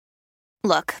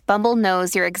Look, Bumble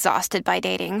knows you're exhausted by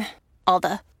dating. All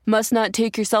the must not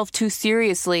take yourself too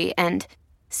seriously and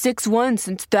 6'1"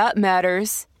 since that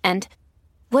matters. And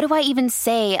what do I even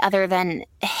say other than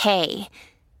hey?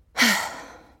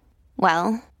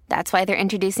 Well, that's why they're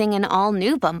introducing an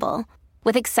all-new Bumble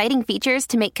with exciting features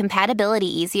to make compatibility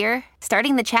easier,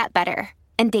 starting the chat better,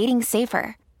 and dating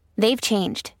safer. They've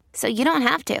changed, so you don't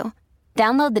have to.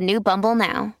 Download the new Bumble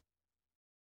now.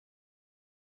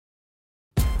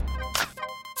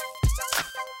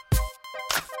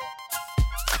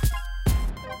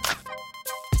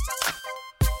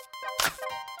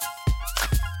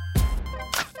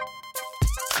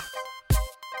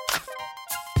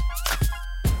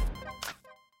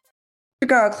 Your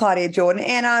girl, Claudia Jordan,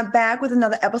 and I'm back with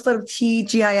another episode of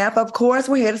TGIF. Of course,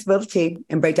 we're here to spill the tea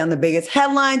and break down the biggest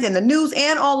headlines in the news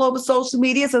and all over social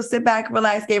media. So sit back,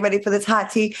 relax, get ready for this hot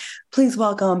tea. Please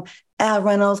welcome Al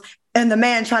Reynolds and the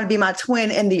man trying to be my twin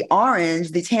in the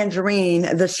orange, the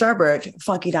tangerine, the sherbet,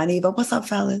 Funky Dineva. What's up,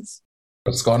 fellas?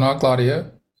 What's going on,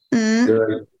 Claudia?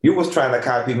 Good. You was trying to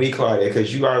copy me, Claudia,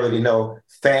 because you already know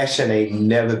fashion ain't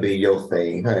never been your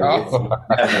thing. Honey. Oh.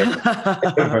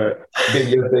 It's never been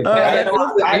your thing.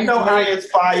 I know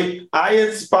I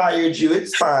inspired you.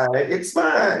 It's fine. It's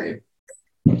fine.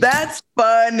 That's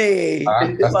funny.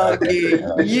 Funky.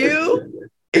 You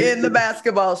in the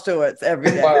basketball shorts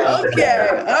every day.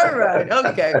 Okay. All right.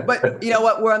 Okay. But you know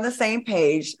what? We're on the same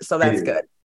page, so that's good.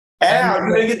 Al,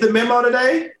 you didn't get the memo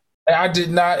today? I did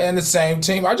not, and the same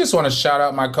team. I just want to shout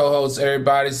out my co-hosts,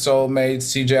 everybody, soulmates,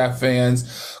 CJI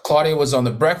fans. Claudia was on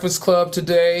The Breakfast Club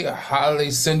today, a highly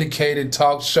syndicated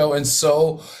talk show,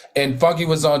 and Funky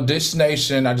was on Dish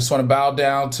Nation. I just want to bow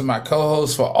down to my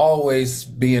co-hosts for always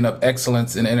being of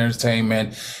excellence in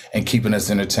entertainment and keeping us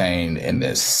entertained in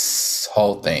this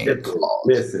whole thing.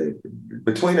 Listen,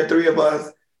 between the three of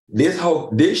us, this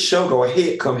show gonna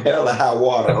hit come hell or high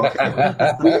water.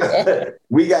 Okay?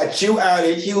 we got you out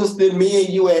in Houston, me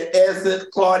and you at Essence,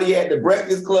 Claudia at the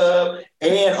Breakfast Club,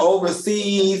 and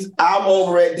overseas, I'm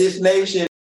over at Dish Nation.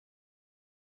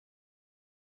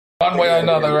 One way or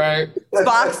another, right?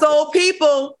 Foxx soul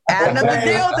people, add another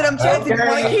deal to them checks if you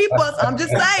want to keep us. I'm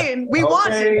just saying, we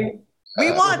want it.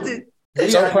 We want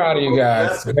it. So proud of you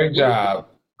guys. Great job.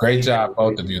 Great job,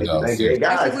 both of you, though. Thank you.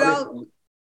 Guys,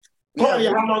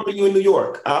 Claudia, how long are you in New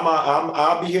York?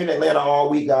 I'll be here in Atlanta all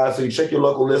week, guys. So you check your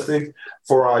local listings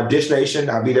for our Dish Nation.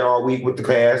 I'll be there all week with the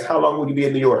cast. How long will you be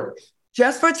in New York?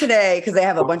 Just for today, because they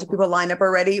have a bunch of people lined up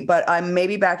already. But I'm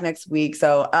maybe back next week.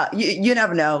 So you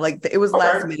never know. Like it was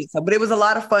last minute, but it was a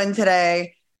lot of fun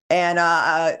today. And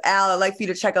Al, I'd like for you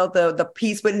to check out the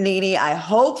piece with Nene. I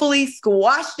hopefully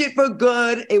squashed it for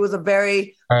good. It was a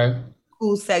very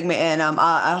cool segment, and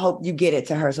I hope you get it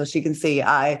to her so she can see.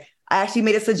 I actually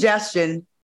made a suggestion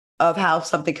of how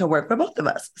something can work for both of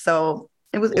us. So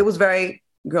it was very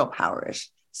girl powerish.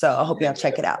 So I hope y'all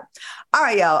check it out. All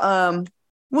right, y'all.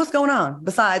 What's going on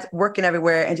besides working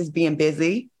everywhere and just being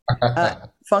busy?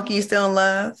 Funky, you still in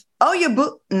love? Oh, your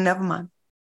never mind.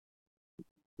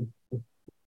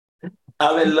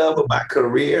 I'm in love with my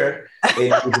career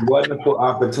and the wonderful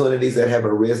opportunities that have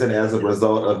arisen as a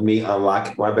result of me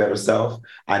unlocking my better self.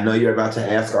 I know you're about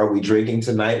to ask, are we drinking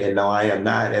tonight? And no, I am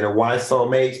not. And why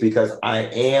soulmates? Because I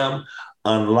am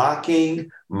unlocking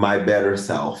my better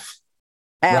self.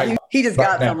 Al, he just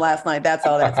got some last night. That's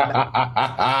all that's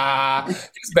about.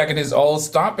 He's back in his old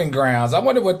stomping grounds. I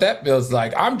wonder what that feels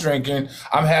like. I'm drinking.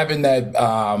 I'm having that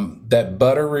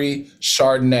buttery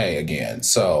Chardonnay again.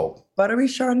 So buttery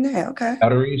Chardonnay, okay.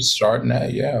 Buttery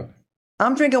Chardonnay, yeah.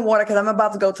 I'm drinking water because I'm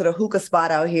about to go to the hookah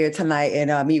spot out here tonight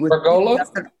and meet with Pergola?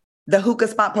 The hookah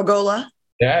spot, Pergola.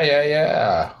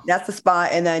 Yeah. That's the spot.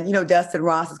 And then, Dustin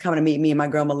Ross is coming to meet me and my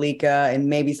girl Malika and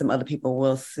maybe some other people.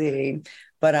 We'll see.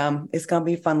 But it's going to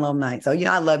be a fun little night. So,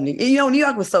 I love New York. New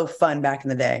York was so fun back in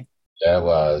the day. Yeah, it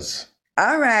was.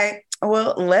 All right.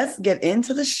 Well, let's get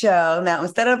into the show. Now,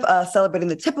 instead of celebrating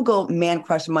the typical Man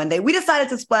Crush Monday, we decided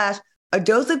to splash a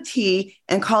dose of tea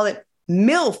and call it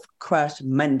MILF Crush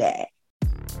Monday.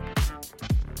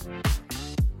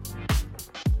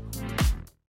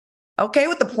 Okay,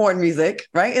 with the porn music,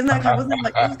 right? Isn't that wasn't it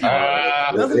like it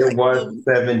was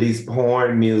 70s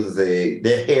porn music,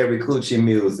 the hairy coochie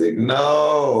music?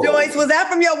 No, Joyce, was that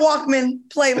from your Walkman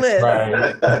playlist?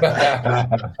 Right.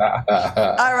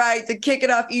 All right, to kick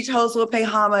it off, each host will pay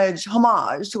homage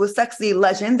to a sexy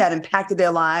legend that impacted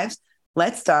their lives.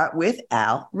 Let's start with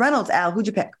Al Reynolds. Al, who'd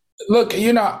you pick? Look,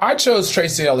 I chose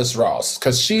Tracy Ellis Ross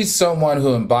because she's someone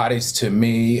who embodies to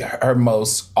me her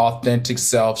most authentic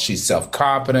self. She's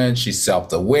self-confident, she's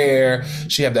self-aware,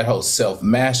 she have that whole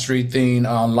self-mastery thing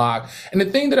on lock. And the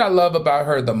thing that I love about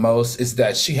her the most is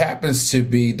that she happens to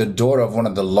be the daughter of one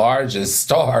of the largest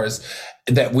stars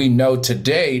that we know to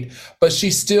date, but she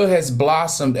still has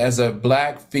blossomed as a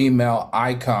Black female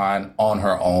icon on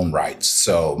her own right.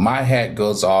 So my hat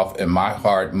goes off and my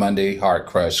Monday heart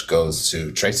crush goes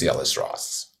to Tracy Ellis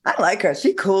Ross. I like her.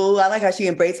 She cool. I like how she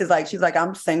embraces, she's like,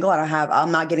 I'm single.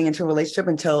 I'm not getting into a relationship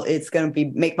until it's going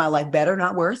to make my life better,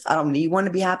 not worse. I don't need one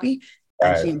to be happy.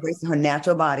 And She embraces her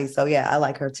natural body. So yeah, I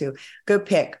like her too. Good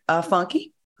pick.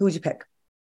 Funky, who'd you pick?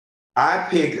 I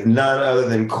picked none other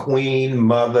than Queen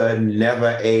Mother,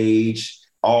 never age,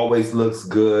 always looks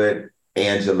good,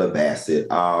 Angela Bassett.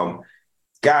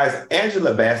 Guys,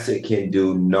 Angela Bassett can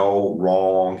do no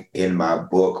wrong in my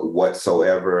book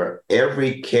whatsoever.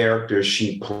 Every character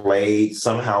she played,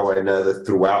 somehow or another,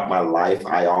 throughout my life,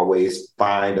 I always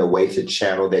find a way to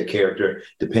channel that character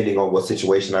depending on what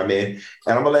situation I'm in.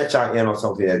 And I'm going to let y'all in on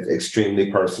something that's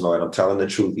extremely personal, and I'm telling the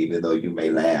truth, even though you may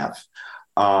laugh.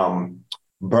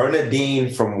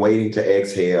 Bernadine from Waiting to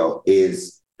Exhale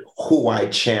is who I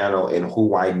channel and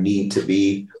who I need to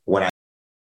be when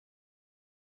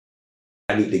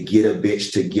I need to get a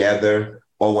bitch together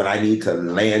or when I need to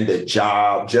land a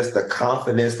job. Just the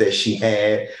confidence that she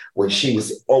had when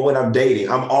when I'm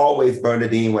dating. I'm always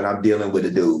Bernadine when I'm dealing with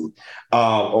a dude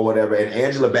or whatever. And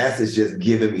Angela Bassett's just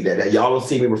giving me that. Y'all don't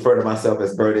see me refer to myself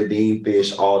as Bernadine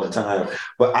Fish all the time,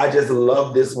 but I just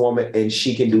love this woman and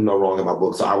she can do no wrong in my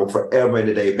book. So I will forever and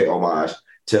a day pay homage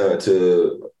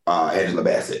to Angela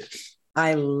Bassett.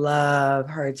 I love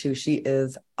her too. She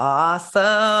is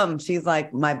awesome. She's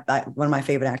like one of my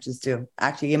favorite actors too.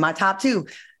 Actually, in my top two.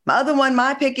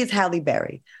 My pick is Halle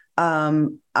Berry. She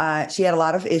had a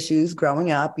lot of issues growing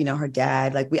up. Her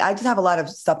dad. I just have a lot of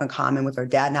stuff in common with her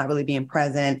dad not really being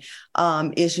present.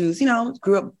 Issues.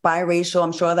 Grew up biracial.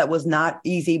 I'm sure that was not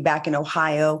easy back in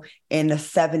Ohio in the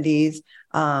 70s.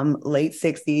 Late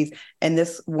 60s. And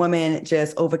this woman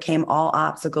just overcame all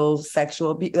obstacles,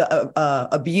 sexual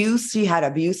abuse. She had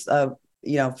abuse of,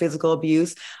 physical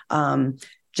abuse.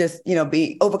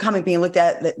 Overcoming being looked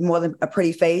at more than a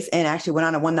pretty face, and actually went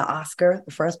on and won the Oscar,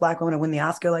 the first Black woman to win the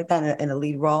Oscar like that in a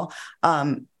lead role.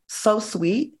 So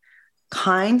sweet.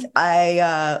 Kind.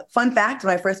 Fun fact,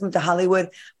 when I first moved to Hollywood,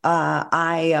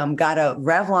 I got a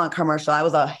Revlon commercial. I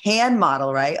was a hand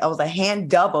model, right? I was a hand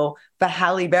double for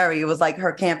Halle Berry. It was like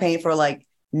her campaign for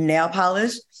nail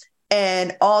polish.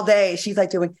 And all day she's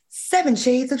doing 7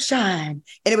 shades of shine.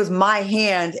 And it was my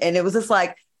hand. And it was just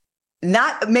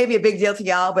not maybe a big deal to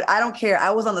y'all, but I don't care.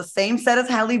 I was on the same set as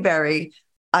Halle Berry.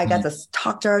 I got to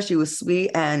talk to her. She was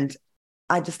sweet. And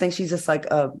I just think she's just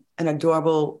an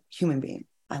adorable human being.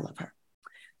 I love her.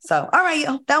 So, all right,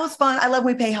 that was fun. I love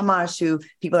when we pay homage to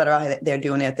people that are out there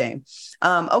doing their thing.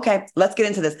 Okay, let's get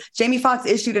into this. Jamie Foxx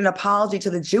issued an apology to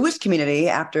the Jewish community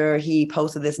after he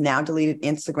posted this now deleted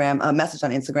message on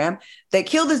Instagram. They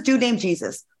killed this dude named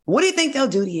Jesus. What do you think they'll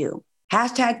do to you?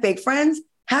 #fake friends,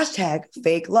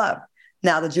 #fake love.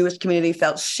 Now, the Jewish community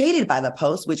felt shaded by the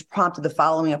post, which prompted the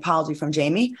following apology from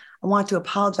Jamie. I want to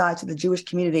apologize to the Jewish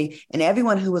community and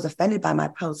everyone who was offended by my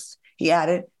post. He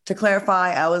added, to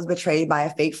clarify, I was betrayed by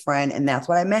a fake friend, and that's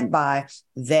what I meant by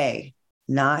they,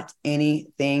 not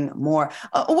anything more.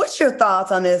 What's your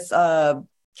thoughts on this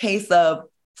case of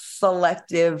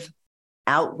selective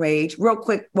outrage? Real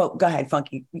quick. Well, go ahead,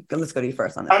 Funky. Let's go to you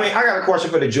first on that. I got a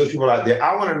question for the Jewish people out there.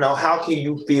 I want to know, how can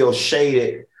you feel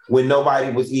shaded when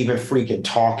nobody was even freaking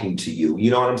talking to you?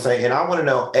 You know what I'm saying? And I want to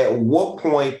know, at what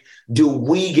point do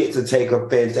we get to take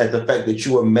offense at the fact that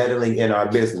you are meddling in our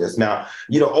business? Now,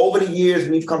 over the years,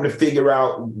 we've come to figure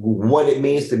out what it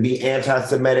means to be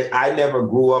anti-Semitic. I never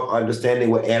grew up understanding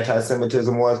what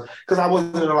anti-Semitism was because I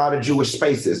wasn't in a lot of Jewish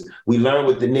spaces. We learned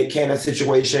with the Nick Cannon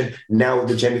situation, now with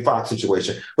the Jamie Foxx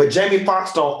situation. But Jamie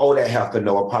Foxx don't owe that heifer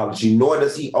no apology, nor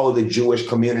does he owe the Jewish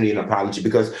community an apology,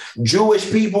 because Jewish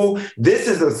people, this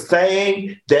is a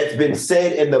saying that's been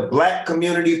said in the Black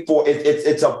community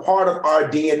it's a part of our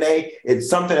DNA. It's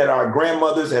something that our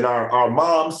grandmothers and our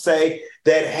moms say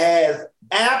that has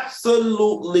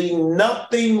absolutely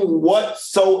nothing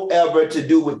whatsoever to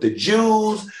do with the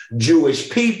Jews, Jewish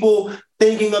people,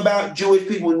 thinking about Jewish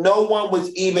people. No one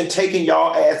was even taking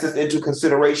y'all asses into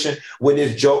consideration when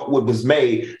this joke was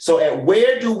made. So at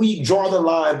where do we draw the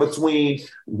line between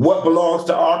what belongs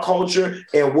to our culture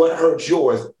and what hurts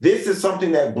yours? This is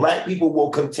something that Black people will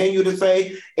continue to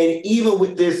say. And even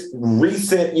with this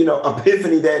recent,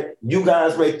 epiphany that you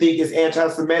guys may think is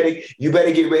anti-Semitic, you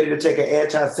better get ready to take an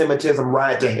anti-Semitism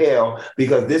ride to hell,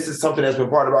 because this is something that's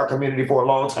been part of our community for a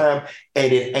long time,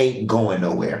 and it ain't going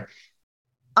nowhere.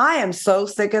 I am so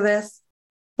sick of this.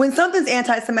 When something's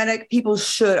anti-Semitic, people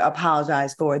should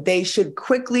apologize for it. They should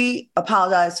quickly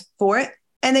apologize for it,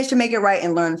 and they should make it right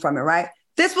and learn from it, right?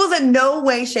 This was in no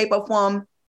way, shape, or form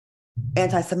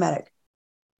anti-Semitic.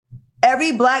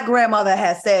 Every Black grandmother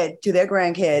has said to their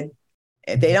grandkid,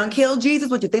 if they don't kill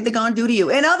Jesus, what you think they're going to do to you?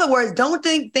 In other words, don't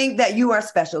think that you are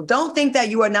special. Don't think that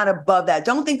you are not above that.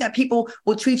 Don't think that people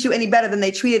will treat you any better than they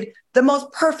treated the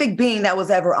most perfect being that was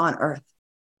ever on earth.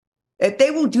 If they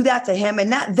will do that to him,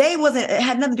 and it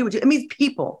had nothing to do with you. It means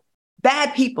people,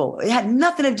 bad people. It had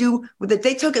nothing to do with it.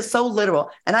 They took it so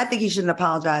literal. And I think he shouldn't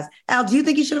apologize. Al, do you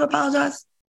think he should apologize?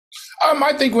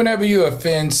 I think whenever you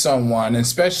offend someone,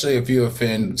 especially if you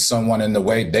offend someone in the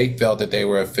way they felt that they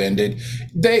were offended,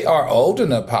 they are owed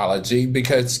an apology,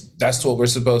 because that's what we're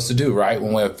supposed to do, right?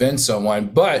 When we offend someone.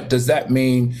 But does that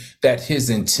mean that his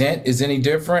intent is any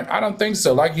different? I don't think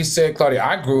so. Like you said, Claudia,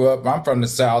 I'm from the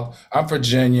South. I'm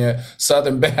Virginia,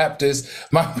 Southern Baptist.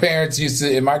 My parents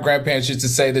and my grandparents used to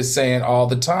say this saying all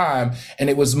the time.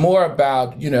 And it was more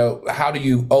about, how do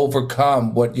you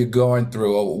overcome what you're going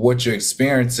through or what you're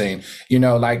experiencing?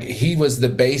 Like he was the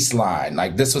baseline.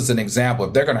 Like this was an example.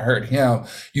 If they're going to hurt him,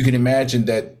 you can imagine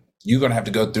that you're going to have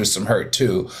to go through some hurt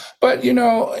too. But, in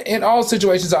all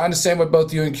situations, I understand what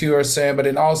both you and Q are saying, but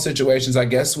in all situations, I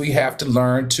guess we have to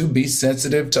learn to be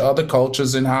sensitive to other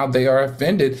cultures and how they are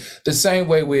offended the same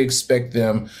way we expect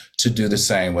them to do the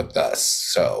same with us.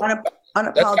 So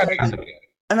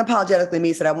unapologetically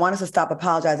me said, I want us to stop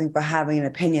apologizing for having an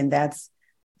opinion. That's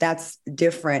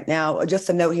different. Now, just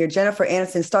a note here, Jennifer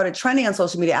Aniston started trending on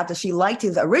social media after she liked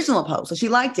his original post. So she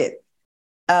liked it.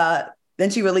 Then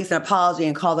she released an apology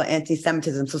and called it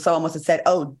anti-Semitism. So someone must have said,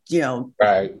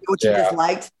 right, what you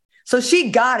disliked. So she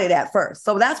got it at first.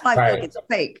 So that's why I feel like it's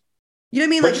fake. You know what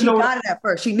I mean? Like she got it at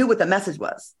first. She knew what the message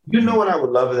was. You know what I would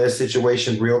love in that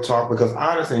situation, real talk? Because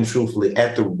honestly and truthfully,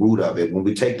 at the root of it, when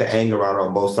we take the anger out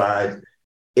on both sides,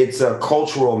 it's a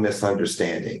cultural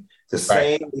misunderstanding. The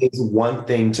same is one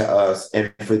thing to us,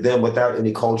 and for them, without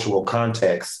any cultural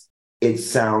context, it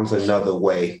sounds another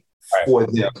way for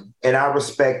them. And I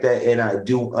respect that, and I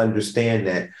do understand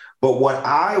that. But what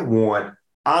I want,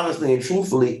 honestly and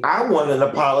truthfully, I want an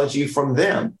apology from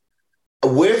them.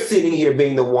 We're sitting here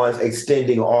being the ones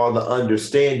extending all the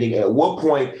understanding. At what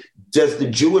point does the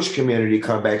Jewish community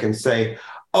come back and say,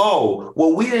 oh,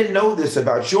 well, we didn't know this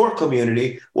about your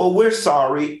community. Well, we're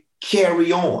sorry.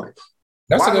 Carry on.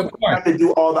 That's Why a good do we have to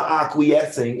do all the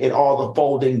acquiescing and all the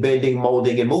folding, bending,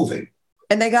 molding, and moving?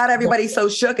 And they got everybody so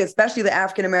shook, especially the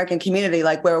African-American community,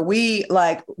 where we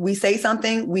say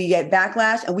something, we get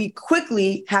backlash, and we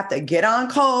quickly have to get on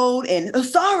code and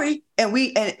sorry. And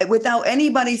without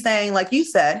anybody saying, like you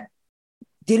said,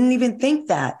 didn't even think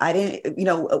that.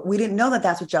 We didn't know that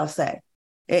that's what y'all say.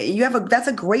 That's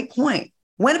a great point.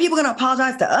 When are people going to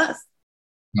apologize to us?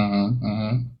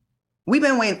 We've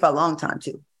been waiting for a long time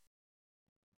too.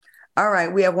 All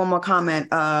right, we have one more comment.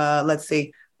 Let's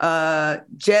see.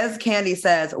 Jez Candy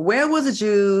says, where was the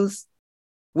Jews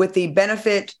with the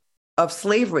benefit of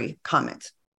slavery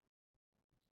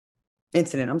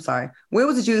incident? I'm sorry. Where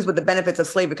was the Jews with the benefits of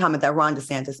slavery comment that Ron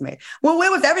DeSantis made? Well,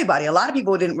 where was everybody? A lot of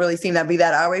people didn't really seem to be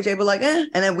that outraged. They were like, and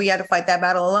then we had to fight that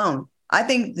battle alone. I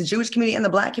think the Jewish community and the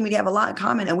Black community have a lot in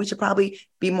common, and we should probably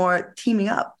be more teaming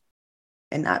up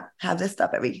and not have this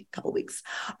stuff every couple of weeks.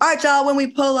 All right, y'all, when we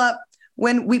pull up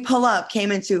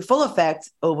came into full effect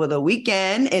over the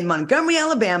weekend in Montgomery,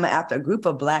 Alabama, after a group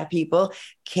of Black people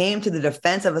came to the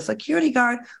defense of a security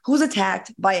guard who was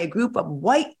attacked by a group of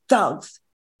white thugs.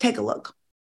 Take a look.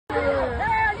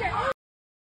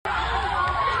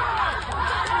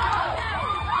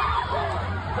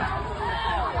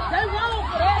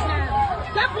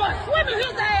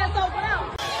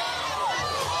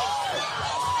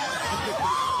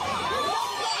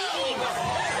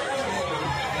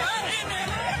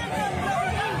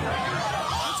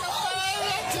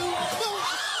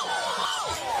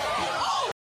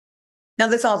 Now,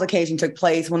 this altercation took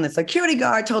place when the security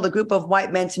guard told a group of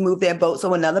white men to move their boat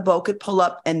so another boat could pull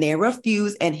up, and they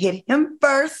refused and hit him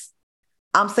first.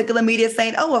 I'm sick of the media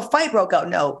saying, oh, a fight broke out.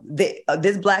 No,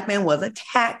 this Black man was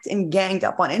attacked and ganged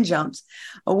up on and jumped.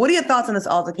 What are your thoughts on this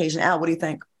altercation? Al, what do you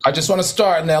think? I just want to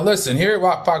start now. Listen, here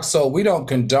at Fox Soul, we don't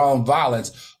condone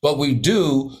violence, but we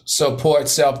do support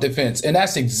self-defense. And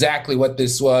that's exactly what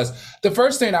this was. The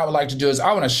first thing I would like to do is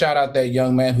I want to shout out that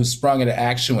young man who sprung into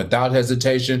action without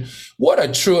hesitation. What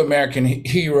a true American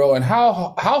hero. And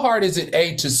how hard is it,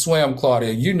 A, to swim,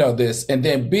 Claudia? You know this. And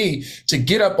then B, to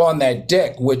get up on that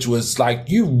deck, which was like,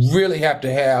 you really have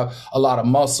to have a lot of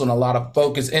muscle and a lot of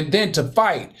focus, and then to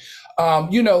fight.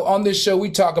 On this show, we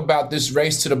talk about this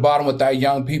race to the bottom with our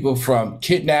young people, from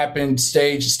kidnapping,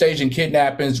 staging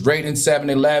kidnappings, raiding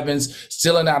 7-Elevens,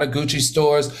 stealing out of Gucci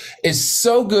stores. It's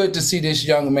so good to see this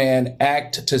young man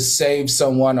act to save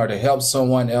someone or to help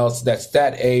someone else that's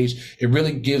that age. It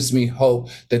really gives me hope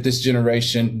that this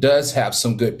generation does have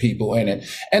some good people in it.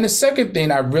 And the second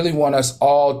thing I really want us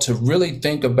all to really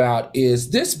think about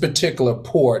is this particular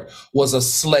port was a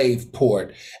slave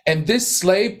port. And this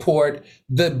slave port,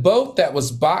 the boat that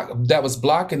was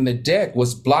blocking the deck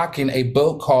was blocking a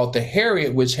boat called the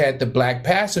Harriet, which had the black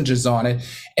passengers on it.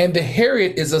 And the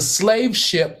Harriet is a slave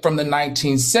ship from the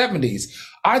 1970s.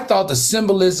 I thought the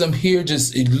symbolism here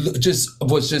just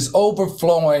was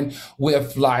overflowing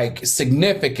with like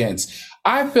significance.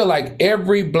 I feel like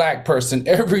every black person,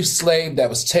 every slave that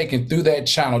was taken through that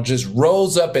channel just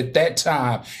rose up at that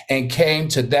time and came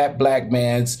to that black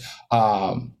man's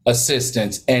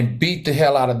assistance and beat the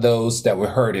hell out of those that were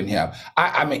hurting him.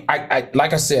 I mean,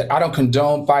 like I said, I don't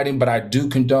condone fighting, but I do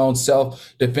condone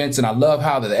self-defense. And I love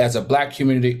how that as a black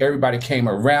community, everybody came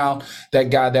around that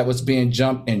guy that was being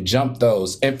jumped and jumped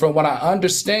those. And from what I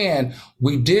understand,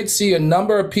 we did see a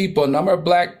number of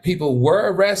black people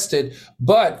were arrested,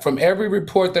 but from every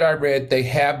report that I read, they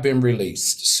have been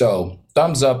released. So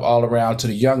thumbs up all around to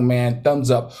the young man. Thumbs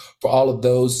up for all of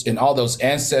those and all those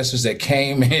ancestors that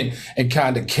came in and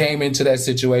kind of came into that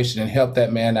situation and helped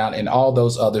that man out, and all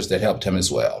those others that helped him as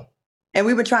well. And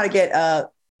we were trying to get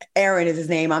Aaron is his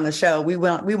name on the show. We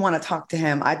want to talk to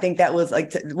him. I think that was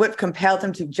like what compelled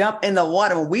him to jump in the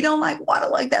water. When we don't like water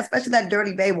like that, especially that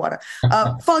dirty bay water.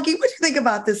 Funky, what do you think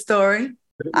about this story?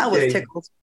 I was tickled.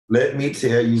 Let me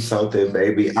tell you something,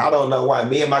 baby. I don't know why.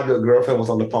 Me and my good girlfriend was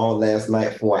on the phone last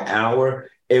night for an hour,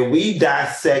 and we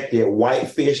dissected white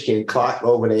fish can clock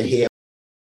over their head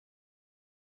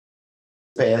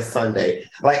past Sunday.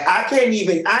 Like, I can't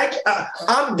even,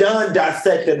 I'm done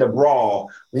dissecting the brawl.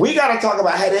 We got to talk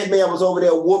about how that man was over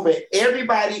there whooping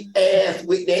everybody's ass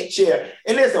with that chair.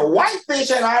 And listen, whitefish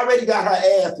had already got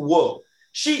her ass whooped.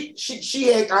 She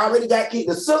had already got kicked.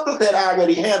 The sisters had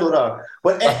already handled her.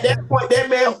 But at that point, that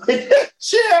man with that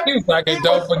chair, he was like,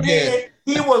 don't forget.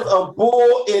 He was a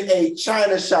bull in a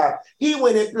china shop. He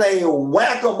went and played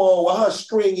whack-a-mole with her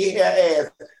stringy hair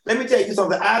ass. Let me tell you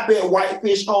something. I bet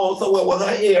whitefish home somewhere with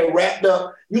her hair wrapped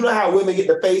up. You know how women get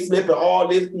the facelift and all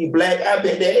this be black? I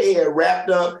bet that hair wrapped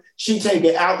up. She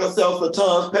taking Alka-Seltzer,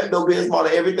 Tums, Pepto-Bismol,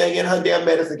 and everything in her damn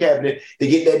medicine cabinet to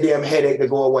get that damn headache to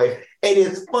go away. And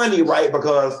it's funny, right?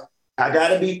 Because I got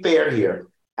to be fair here.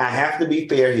 I have to be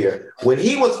fair here. When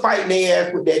he was fighting their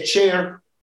ass with that chair,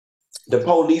 the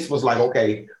police was like,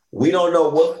 okay, we don't know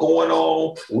what's going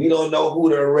on. We don't know who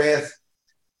to arrest.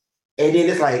 And then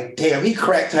it's like, damn, he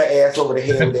cracked her ass over the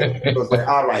head with that. It was like,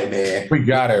 all right, man. We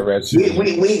got to arrest you.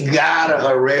 We got to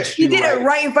arrest you. He did it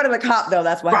right in front of the cop, though.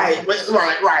 That's why.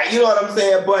 Right. You know what I'm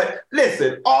saying? But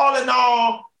listen, all in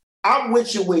all, I'm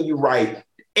with you when you're right.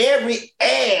 Every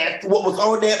ass what was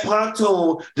on that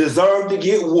pontoon deserved to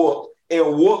get whooped.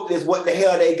 And whooped is what the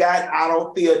hell they got. I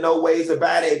don't feel no ways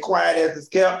about it. Quiet as it's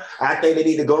kept. I think they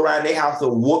need to go around their house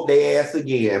and whoop their ass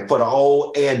again for the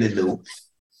old and the new.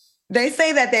 They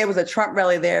say that there was a Trump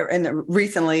rally there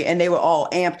recently, and they were all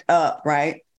amped up,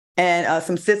 right? And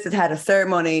some sisters had a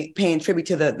ceremony paying tribute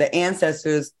to the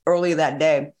ancestors earlier that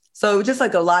day. So just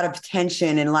like a lot of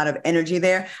tension and a lot of energy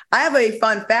there. I have a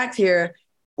fun fact here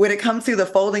when it comes to the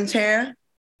folding chair.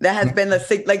 That has been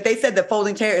like they said, the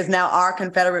folding chair is now our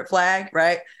Confederate flag,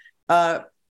 right? A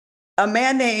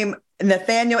man named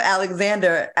Nathaniel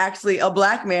Alexander, actually a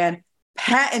black man,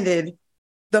 patented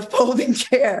the folding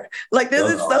chair. Like this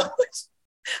is so much,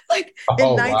 like in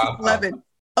 1911,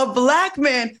 a black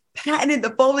man patented the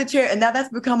folding chair, and now that's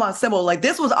become our symbol. Like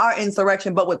this was our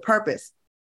insurrection, but with purpose.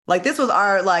 Like this was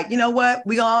our, like, you know what?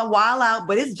 We all wild out,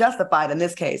 but it's justified in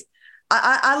this case.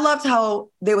 I loved how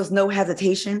there was no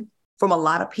hesitation from a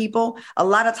lot of people. A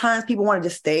lot of times people want to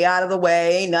just stay out of the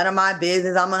way. None of my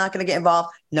business. I'm not going to get involved.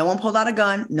 No one pulled out a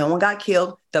gun. No one got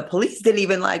killed. The police didn't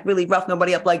even like really rough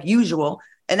nobody up like usual.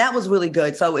 And that was really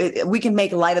good. So we can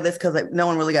make light of this because no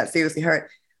one really got seriously hurt.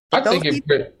 I think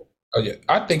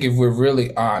if we're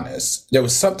really honest, there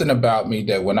was something about me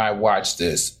that when I watched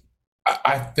this,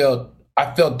 I felt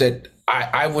that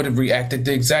I would have reacted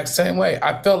the exact same way.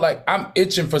 I felt like I'm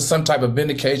itching for some type of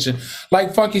vindication.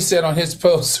 Like Funky said on his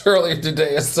post earlier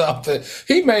today or something,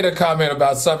 he made a comment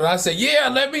about something. I said, yeah,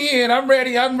 let me in. I'm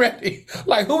ready.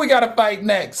 Like, who we got to fight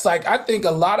next? Like, I think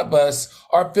a lot of us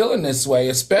are feeling this way,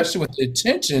 especially with the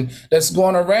attention that's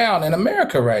going around in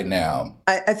America right now.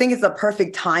 I think it's a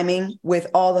perfect timing with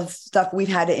all the stuff we've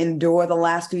had to endure the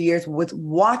last few years, with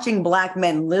watching Black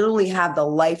men literally have the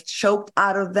life choked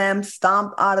out of them,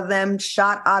 stomped out of them,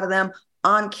 shot out of them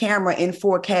on camera in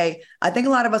 4K. I think a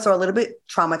lot of us are a little bit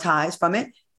traumatized from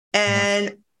it.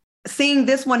 And seeing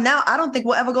this one now, I don't think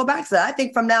we'll ever go back to that. I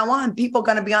think from now on, people are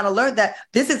going to be on alert that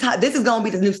this is going to be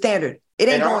the new standard. It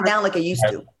ain't going down like it used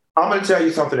to. I'm going to tell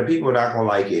you something that people are not going to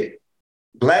like it.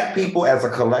 Black people as a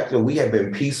collective, we have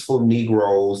been peaceful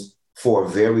Negroes for a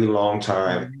very long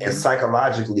time. And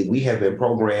psychologically, we have been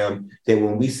programmed that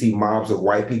when we see mobs of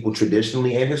white people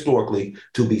traditionally and historically,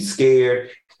 to be scared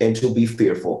and to be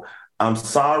fearful. I'm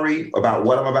sorry about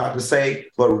what I'm about to say,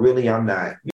 but really I'm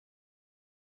not.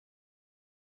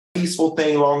 Peaceful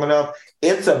thing long enough.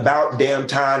 It's about damn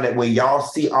time that when y'all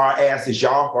see our asses,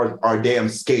 y'all are damn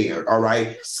scared, all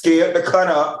right? Scared to cut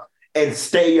up and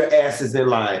stay your asses in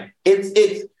line.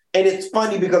 It's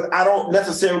funny because I don't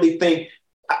necessarily think,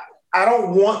 I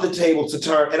don't want the table to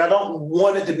turn, and I don't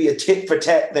want it to be a tit for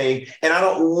tat thing, and I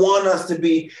don't want us to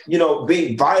be,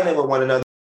 being violent with one another.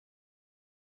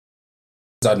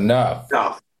 Enough.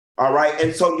 All right.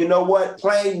 And so you know what?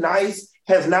 Playing nice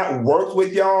has not worked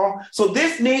with y'all. So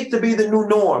this needs to be the new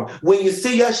norm. When you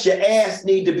see us, your ass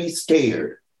need to be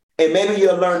scared. And maybe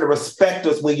you'll learn to respect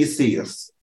us when you see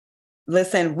us.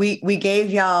 Listen, we gave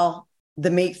y'all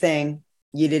the meat thing.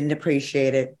 You didn't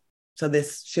appreciate it. So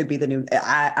this should be the new.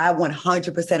 I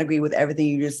 100% agree with everything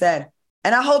you just said.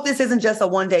 And I hope this isn't just a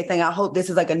one-day thing. I hope this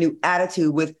is like a new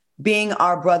attitude with being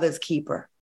our brother's keeper.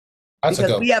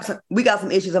 Because we got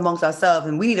some issues amongst ourselves,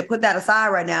 and we need to put that aside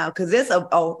right now because there's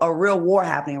a real war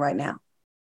happening right now.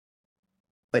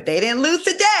 But they didn't lose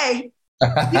today.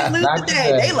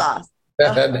 They lost.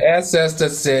 The ancestor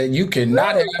said, you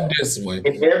cannot have this one.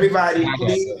 And everybody,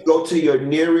 please go to your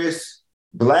nearest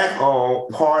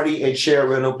Black-owned party and chair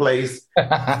rental place.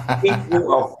 Keep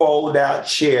you a fold-out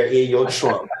chair in your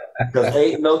trunk. Because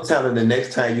ain't no telling the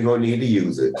next time you're going to need to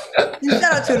use it. Shout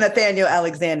out to Nathaniel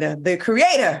Alexander, the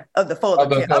creator of the fold-up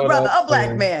chair, a brother, a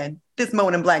Black man, this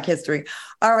moment in Black history.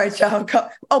 All right, y'all.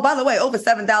 Oh, by the way, over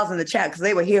 7,000 in the chat because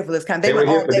they were here for this kind. They were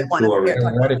all day one.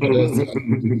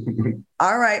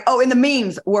 All right. Oh, and the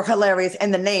memes were hilarious,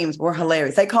 and the names were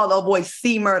hilarious. They called old boy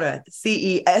C Murder,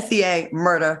 CESEA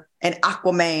Murder, and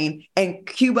Aquaman, and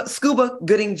Scuba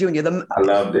Gooding Jr. I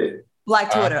loved it.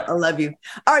 Black Twitter, I love you.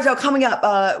 All right, y'all, coming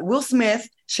up, Will Smith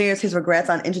shares his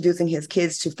regrets on introducing his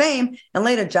kids to fame, and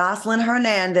later Jocelyn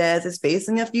Hernandez is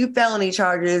facing a few felony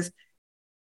charges.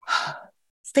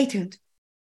 Stay tuned.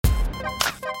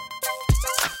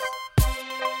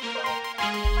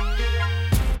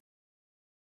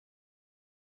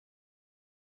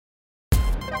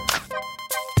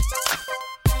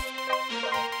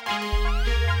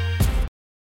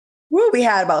 Woo, we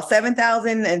had about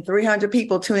 7,300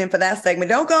 people tune in for that segment.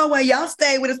 Don't go away. Y'all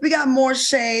stay with us. We got more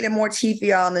shade and more tea for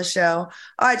y'all on the show.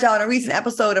 All right, y'all. In a recent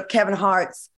episode of Kevin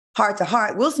Hart's Heart to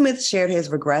Heart, Will Smith shared his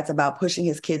regrets about pushing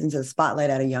his kids into the spotlight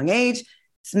at a young age.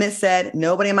 Smith said,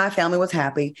 nobody in my family was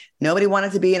happy. Nobody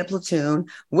wanted to be in a platoon.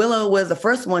 Willow was the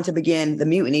first one to begin the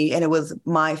mutiny, and it was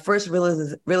my first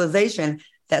realization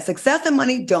that success and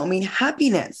money don't mean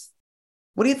happiness.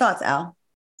 What are your thoughts, Al?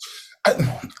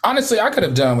 Honestly, I could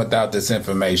have done without this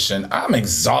information. I'm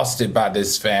exhausted by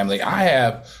this family. I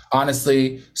have,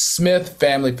 honestly, Smith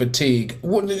family fatigue.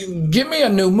 Give me a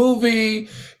new movie.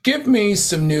 Give me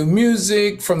some new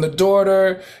music from the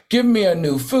daughter. Give me a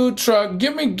new food truck.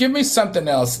 Give me something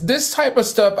else. This type of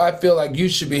stuff, I feel like you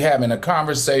should be having a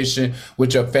conversation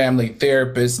with your family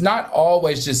therapist, not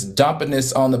always just dumping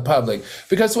this on the public.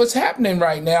 Because what's happening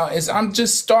right now is I'm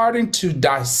just starting to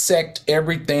dissect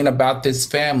everything about this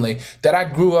family that I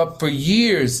grew up for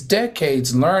years,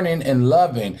 decades, learning and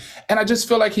loving. And I just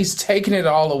feel like he's taking it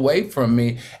all away from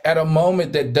me at a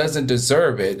moment that doesn't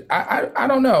deserve it. I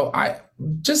don't know.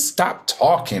 Just stop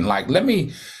talking. Like, let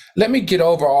me get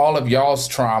over all of y'all's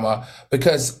trauma,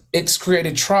 because it's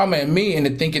created trauma in me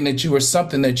into thinking that you were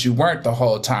something that you weren't the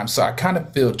whole time. So I kind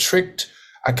of feel tricked.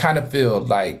 I kind of feel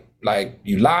like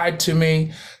you lied to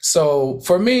me. So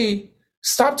for me,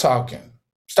 stop talking.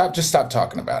 Stop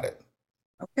talking about it.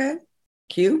 Okay.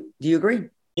 Q, do you agree?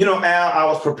 Al, I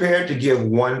was prepared to give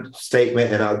one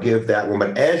statement, and I'll give that one.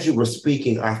 But as you were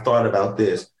speaking, I thought about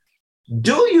this.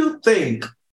 Do you think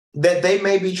that they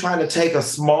may be trying to take a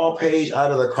small page out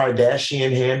of the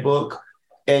Kardashian handbook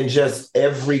and just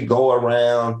every go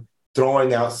around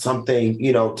throwing out something,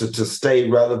 to stay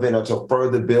relevant or to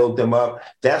further build them up.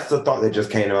 That's the thought that just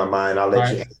came to my mind. I'll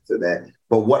let you answer that.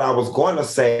 But what I was going to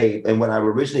say, and what I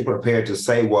originally prepared to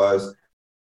say was,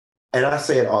 and I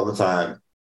say it all the time,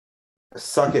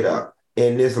 suck it up.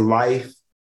 In this life,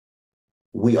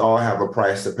 we all have a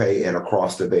price to pay and a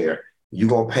cross to bear. You're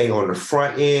going to pay on the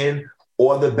front end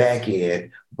or the back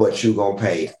end, but you're going to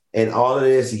pay. And all of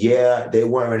this, they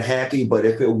weren't happy, but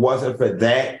if it wasn't for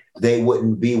that, they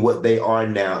wouldn't be what they are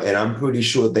now. And I'm pretty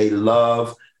sure they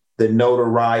love the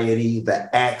notoriety,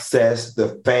 the access,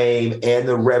 the fame, and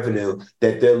the revenue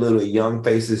that their little young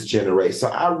faces generate. So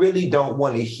I really don't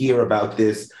want to hear about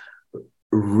this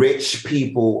rich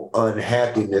people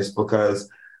unhappiness, because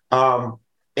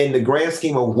in the grand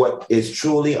scheme of what is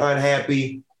truly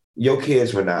unhappy, your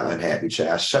kids were not unhappy,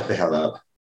 child. Shut the hell up.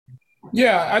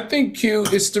 Yeah, I think Q,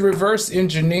 it's the reverse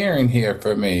engineering here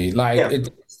for me.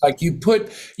 It's like you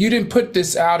didn't put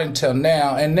this out until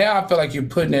now, and now I feel like you're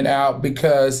putting it out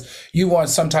because you want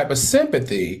some type of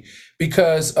sympathy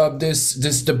because of this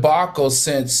debacle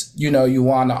since you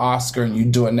won the Oscar and you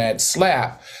doing that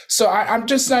slap. So I'm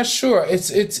just not sure.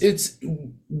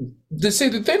 The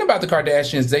thing about the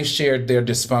Kardashians, they shared their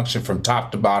dysfunction from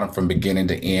top to bottom, from beginning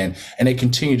to end, and they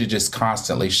continue to just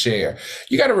constantly share.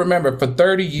 You got to remember, for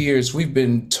 30 years, we've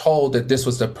been told that this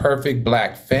was the perfect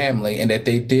Black family and that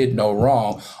they did no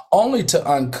wrong, only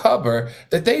to uncover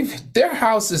that their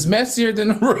house is messier than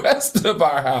the rest of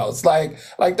our house. Like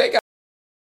they got.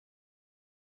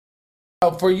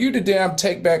 For you to damn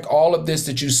take back all of this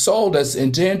that you sold us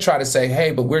and then try to say,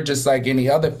 hey, but we're just like any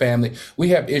other family. We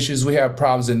have issues, we have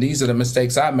problems, and these are the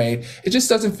mistakes I made. It just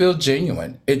doesn't feel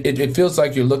genuine. It feels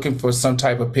like you're looking for some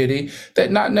type of pity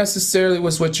that not necessarily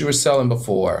was what you were selling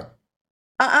before.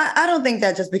 I don't think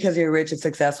that just because you're rich and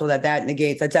successful that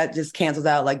negates, that just cancels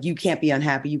out, like, you can't be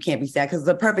unhappy, you can't be sad. Because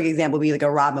the perfect example would be like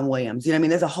a Robin Williams. You know what I mean?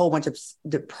 There's a whole bunch of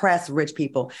depressed rich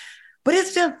people. But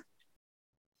it's just...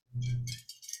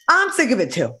 I'm sick of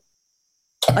it too.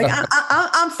 Like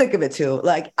I'm sick of it too.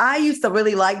 Like, I used to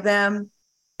really like them,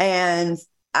 and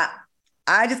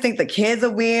I just think the kids are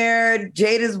weird.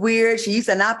 Jada's weird. She used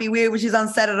to not be weird when she's on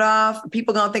Set It Off.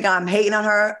 People gonna think I'm hating on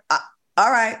her.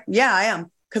 All right, yeah, I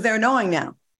am, because they're annoying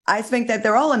now. I think that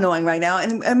they're all annoying right now.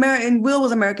 And Will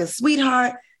was America's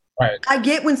sweetheart. Right. I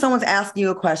get when someone's asking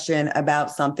you a question about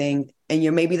something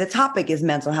and maybe the topic is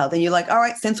mental health and you're like, all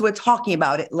right, since we're talking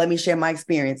about it, let me share my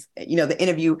experience, the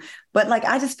interview. But like,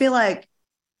 I just feel like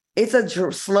it's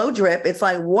a slow drip. It's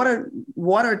like water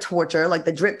torture, like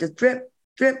the drip, just drip,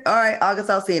 drip. All right, August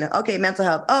Alsina. Okay, mental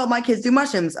health. Oh, my kids do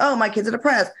mushrooms. Oh, my kids are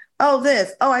depressed. Oh,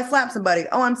 this. Oh, I slapped somebody.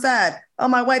 Oh, I'm sad. Oh,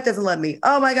 my wife doesn't love me.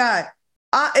 Oh my God.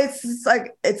 It's just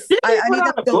like, I need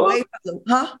to go away from them.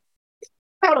 Huh?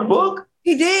 Out a book?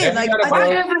 He did. Like,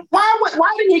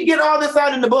 why didn't he get all this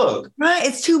out in the book? Right.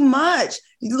 It's too much.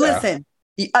 Listen,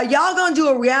 are y'all going to do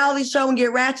a reality show and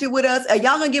get ratchet with us? Are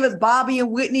y'all going to give us Bobby and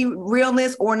Whitney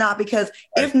realness or not? Because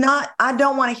if not, I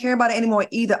don't want to hear about it anymore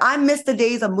either. I miss the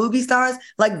days of movie stars,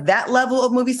 like that level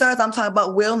of movie stars. I'm talking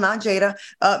about Will, not Jada,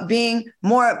 being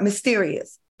more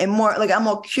mysterious and more like, I'm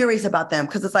more curious about them,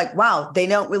 because it's like, wow, they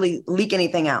don't really leak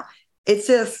anything out. It's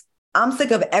just, I'm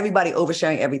sick of everybody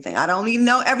oversharing everything. I don't need to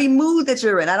know every mood that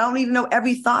you're in. I don't need to know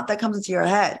every thought that comes into your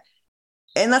head.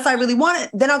 Unless I really want it,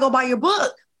 then I'll go buy your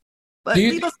book. But do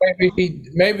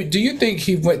you think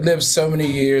he lived so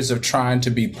many years of trying to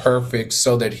be perfect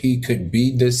so that he could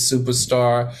be this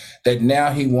superstar, that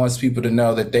now he wants people to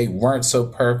know that they weren't so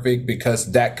perfect,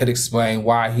 because that could explain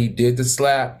why he did the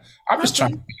slap? I'm just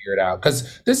trying to figure it out,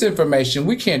 because this information,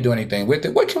 we can't do anything with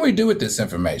it. What can we do with this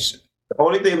information? The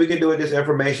only thing we can do with this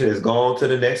information is go on to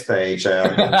the next thing,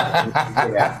 child.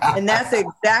 And that's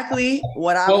exactly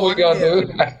what I want to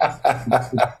do.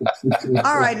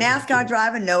 All right, NASCAR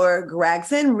driver Noah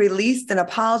Gragson released an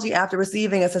apology after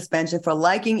receiving a suspension for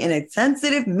liking an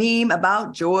insensitive meme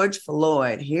about George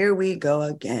Floyd. Here we go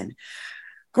again.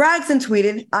 Gragson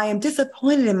tweeted, "I am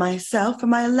disappointed in myself for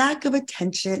my lack of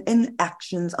attention and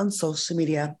actions on social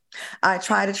media. I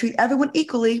try to treat everyone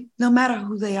equally, no matter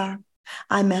who they are.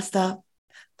 I messed up,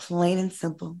 plain and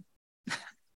simple."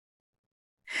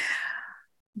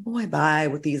 Boy, bye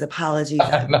with these apologies.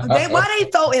 Why they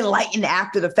so enlightened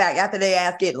after the fact, after they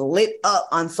ass get lit up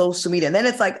on social media? And then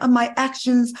it's like, oh, my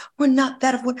actions were not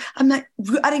that of what I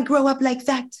didn't grow up like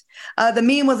that. The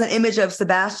meme was an image of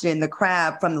Sebastian, the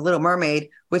crab from The Little Mermaid,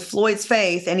 with Floyd's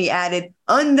face. And he added,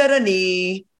 under the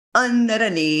knee.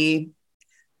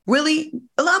 Really,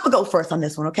 I'm going to go first on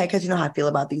this one, okay? Because you know how I feel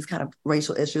about these kind of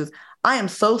racial issues. I am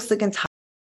so sick and tired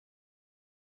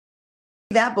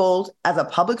of that bold as a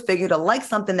public figure to like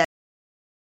something that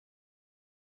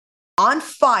on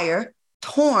fire,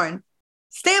 torn,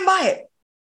 stand by it.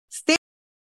 Stand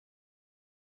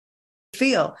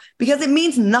feel, because it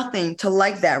means nothing to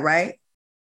like that, right?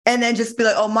 And then just be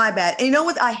like, oh, my bad. And you know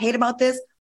what I hate about this?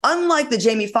 Unlike the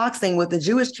Jamie Foxx thing with the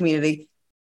Jewish community,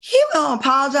 he's going to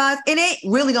apologize. It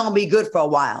ain't really going to be good for a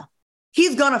while.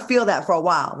 He's going to feel that for a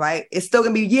while, right? It's still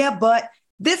going to be, yeah, but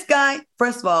this guy,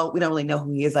 first of all, we don't really know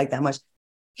who he is like that much.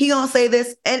 He going to say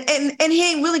this, and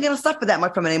he ain't really going to suffer that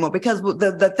much from it anymore, because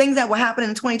the things that were happening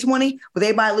in 2020 with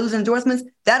everybody losing endorsements,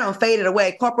 that don't faded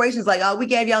away. Corporations like, oh, we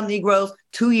gave y'all Negroes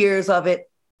 2 years of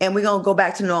it, and we're going to go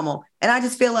back to normal. And I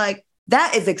just feel like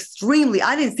that is extremely,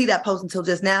 I didn't see that post until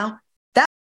just now.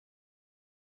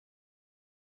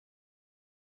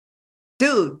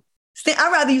 Dude,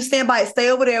 I'd rather you stand by it. Stay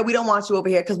over there. We don't want you over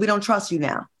here because we don't trust you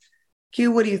now.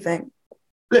 Q, what do you think?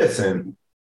 Listen,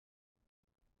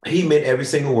 he meant every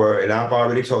single word, and I've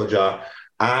already told y'all,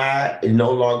 I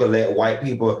no longer let white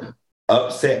people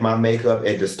upset my makeup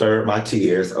and disturb my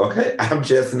tears, okay? I'm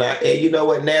just not, and you know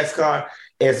what, NASCAR,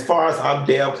 as far as I'm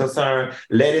damn concerned,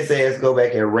 let his ass go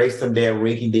back and race some damn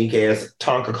rinky-dink ass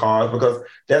Tonka cars, because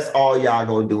that's all y'all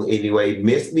gonna do anyway.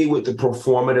 Miss me with the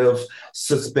performative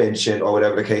suspension or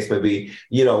whatever the case may be.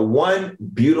 You know, one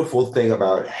beautiful thing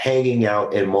about hanging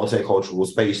out in multicultural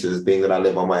spaces, being that I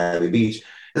live on Miami Beach,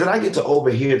 is that I get to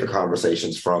overhear the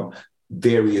conversations from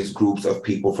various groups of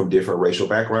people from different racial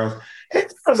backgrounds. And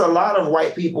there's a lot of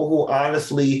white people who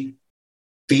honestly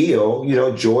feel, you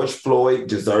know, George Floyd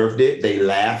deserved it. They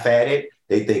laugh at it.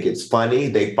 They think it's funny.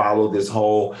 They follow this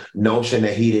whole notion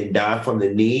that he didn't die from the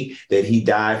knee, that he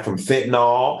died from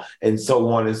fentanyl, and so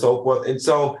on and so forth. And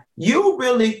so you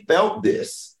really felt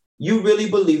this. You really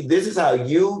believe this is how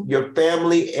you, your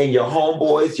family, and your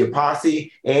homeboys, your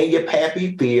posse, and your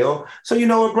pappy feel. So you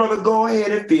know what, brother, go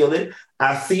ahead and feel it.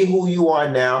 I see who you are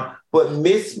now, but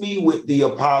miss me with the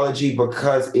apology,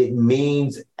 because it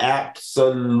means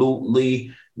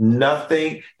absolutely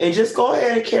nothing. And just go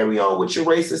ahead and carry on with your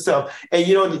racist self. And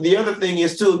you know, the other thing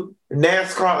is too,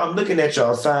 NASCAR, I'm looking at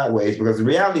y'all sideways, because the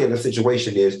reality of the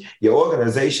situation is your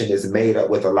organization is made up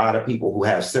with a lot of people who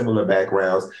have similar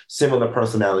backgrounds, similar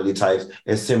personality types,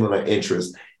 and similar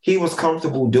interests. He was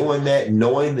comfortable doing that,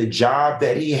 knowing the job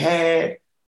that he had,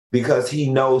 because he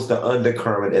knows the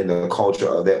undercurrent and the culture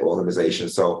of that organization.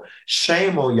 So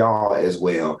shame on y'all as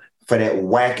well for that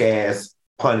whack ass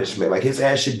punishment. Like, his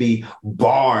ass should be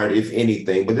barred, if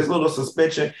anything. But this little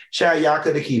suspension, child, y'all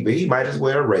could have keep it. He might as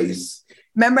well erase.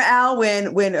 Remember, Al,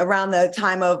 when around the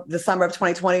time of the summer of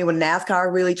 2020, when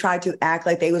NASCAR really tried to act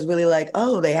like they was really like,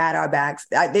 oh, they had our backs.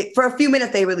 For a few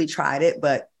minutes, they really tried it,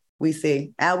 but we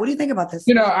see. Al, what do you think about this?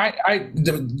 You know,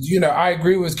 I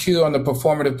agree with Q on the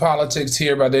performative politics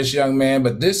here by this young man,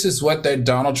 but this is what the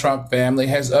Donald Trump family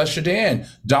has ushered in.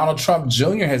 Donald Trump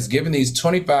Jr. has given these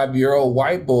 25-year-old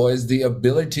white boys the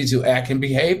ability to act and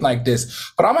behave like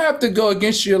this. But I'm going to have to go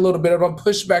against you a little bit. I'm going to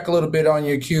push back a little bit on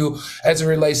your, Q, as it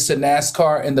relates to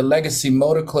NASCAR and the Legacy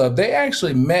Motor Club. They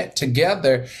actually met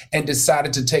together and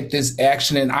decided to take this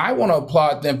action, and I want to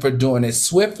applaud them for doing it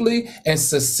swiftly and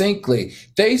succinctly.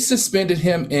 They suspended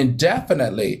him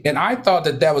indefinitely. And I thought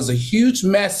that that was a huge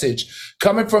message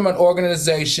coming from an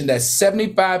organization that's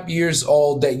 75 years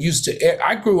old that used to,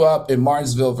 I grew up in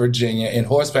Martinsville, Virginia, in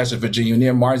Horse-Pasture, Virginia,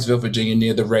 near Martinsville, Virginia,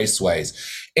 near the raceways.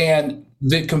 And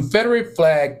the Confederate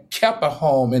flag kept a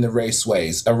home in the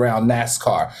raceways around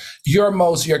NASCAR. Your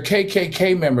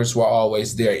KKK members were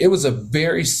always there. It was a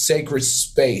very sacred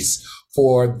space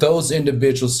for those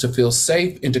individuals to feel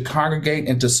safe and to congregate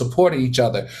and to support each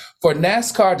other. For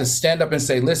NASCAR to stand up and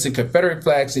say, listen, Confederate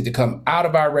flags need to come out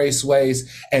of our raceways,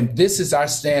 and this is our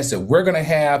stance that we're going to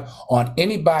have on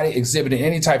anybody exhibiting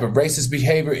any type of racist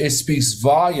behavior, it speaks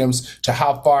volumes to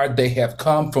how far they have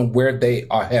come from where they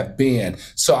have been.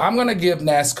 So I'm going to give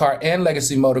NASCAR and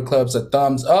Legacy Motor Clubs a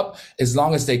thumbs up as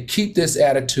long as they keep this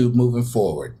attitude moving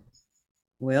forward.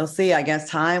 We'll see. I guess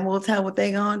time will tell what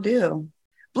they're going to do.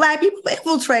 Black people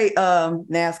infiltrate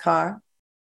NASCAR.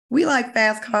 We like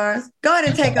fast cars. Go ahead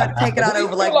and take it out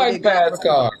over like we like fast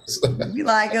cars. We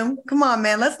like them. Come on,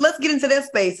 man. Let's get into their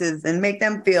spaces and make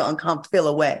them feel uncomfortable, feel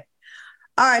away.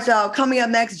 All right, y'all. Coming up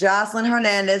next, Jocelyn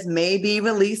Hernandez may be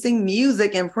releasing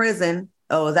music in prison.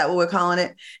 Oh, is that what we're calling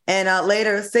it? And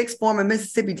later, 6 former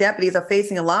Mississippi deputies are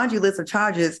facing a laundry list of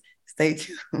charges. Stay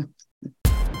tuned.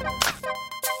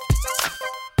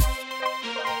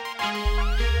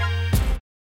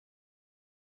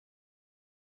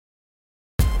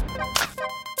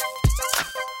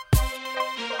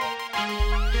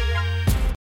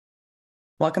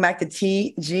 Welcome back to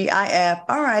TGIF.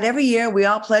 All right, every year we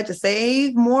all pledge to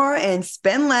save more and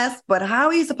spend less, but how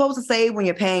are you supposed to save when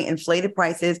you're paying inflated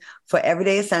prices for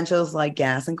everyday essentials like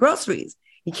gas and groceries?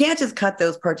 You can't just cut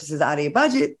those purchases out of your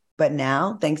budget, but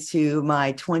now, thanks to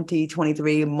my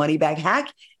 2023 money back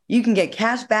hack, you can get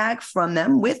cash back from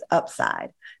them with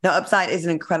Upside. Now, Upside is an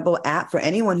incredible app for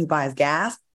anyone who buys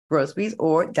gas, groceries,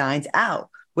 or dines out.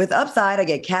 With Upside, I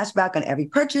get cash back on every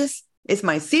purchase. It's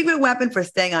my secret weapon for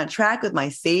staying on track with my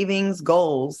savings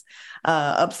goals.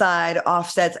 Upside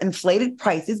offsets inflated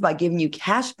prices by giving you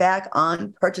cash back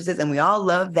on purchases, and we all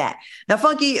love that. Now,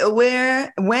 Funky, when,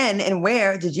 and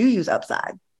where did you use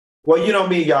Upside? Well, you know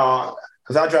me, y'all,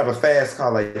 because I drive a fast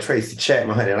car like Tracy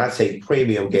Chapman, honey, and I take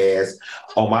premium gas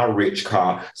on my rich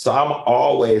car. So I'm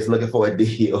always looking for a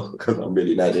deal because I'm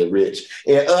really not that rich.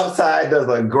 And Upside does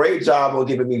a great job of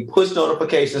giving me push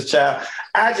notifications, child.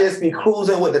 I just be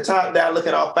cruising with the top down,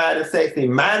 looking all fine and sexy,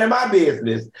 minding my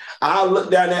business. I'll look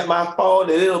down at my phone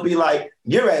and it'll be like,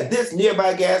 you're at this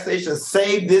nearby gas station,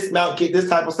 save this amount, get this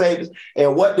type of savings.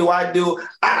 And what do?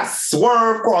 I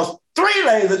swerve across 3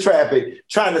 lanes of traffic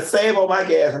trying to save on my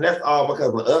gas. And that's all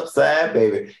because of Upside,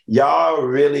 baby. Y'all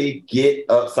really get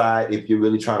Upside if you're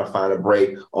really trying to find a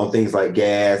break on things like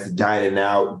gas, dining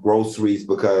out, groceries,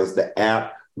 because the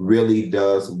app really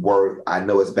does work. I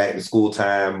know it's back to school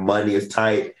time. Money is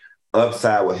tight.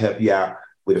 Upside will help you out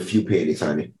with a few pennies,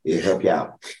 honey. It'll help you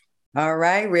out. All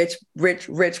right, rich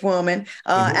woman.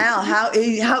 Al, how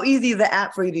easy is the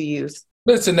app for you to use?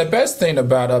 Listen, the best thing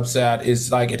about Upside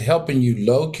is like it helping you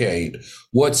locate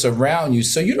what's around you.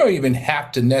 So you don't even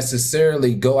have to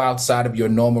necessarily go outside of your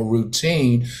normal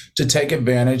routine to take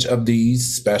advantage of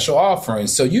these special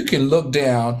offerings. So you can look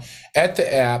down at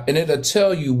the app and it'll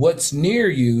tell you what's near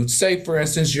you. Say, for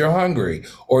instance, you're hungry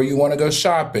or you want to go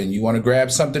shopping, you want to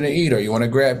grab something to eat or you want to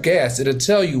grab gas. It'll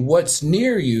tell you what's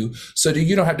near you so that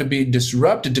you don't have to be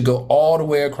disrupted to go all the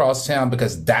way across town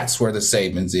because that's where the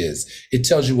savings is. It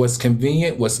tells you what's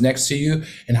convenient, what's next to you,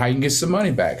 and how you can get some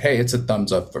money back. Hey, it's a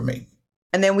thumbs up for me.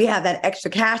 And then we have that extra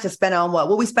cash to spend on what?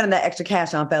 What we spending that extra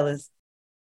cash on, fellas?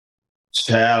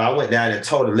 Child, I went down and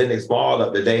tore the Linux Mall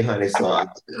up today, honey. So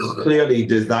clearly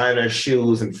designer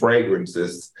shoes and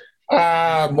fragrances.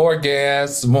 More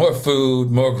gas, more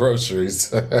food, more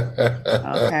groceries.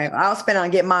 Okay, I'll spend on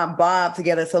getting my bob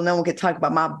together so no one can talk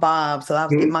about my bob. So I'll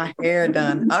get my hair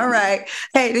done. All right.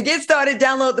 Hey, to get started,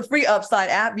 download the free Upside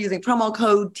app using promo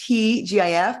code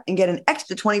TGIF and get an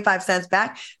extra 25 cents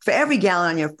back for every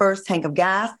gallon on your first tank of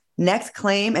gas. Next,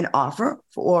 claim an offer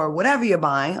for whatever you're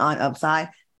buying on Upside.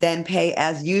 Then pay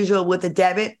as usual with a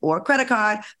debit or credit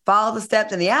card. Follow the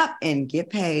steps in the app and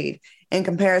get paid. In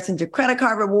comparison to credit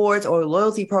card rewards or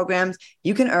loyalty programs,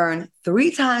 you can earn 3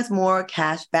 times more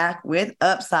cash back with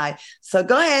Upside. So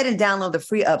go ahead and download the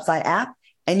free Upside app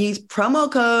and use promo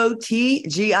code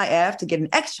TGIF to get an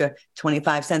extra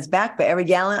 25 cents back for every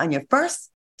gallon on your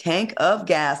first tank of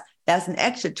gas. That's an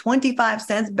extra 25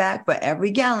 cents back for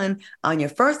every gallon on your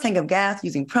first tank of gas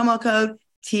using promo code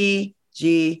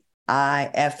TGIF.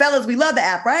 Fellas, we love the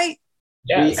app, right?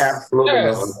 Yes. We absolutely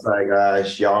love Upside,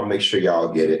 guys. Y'all make sure y'all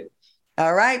get it.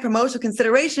 All right, promotional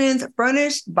considerations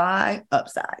furnished by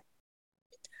Upside.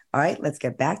 All right, let's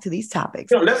get back to these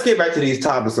topics. Let's get back to these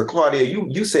topics. So, Claudia,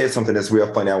 you said something that's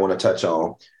real funny I want to touch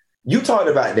on. You talked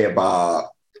about that, Bob.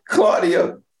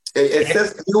 Claudia,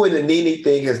 since you and the Nene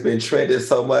thing has been trending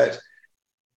so much,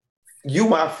 you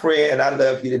my friend, and I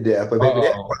love you to death. But baby,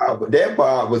 that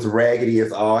Bob was raggedy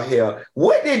as all hell.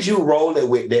 What did you roll it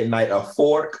with that night? A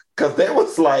fork? Because that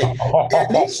was like, at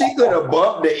least she could have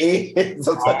bumped the ends.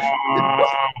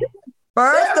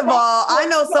 First of all, I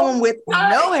know someone with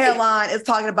no hairline is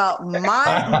talking about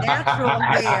my natural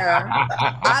hair.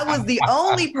 I was the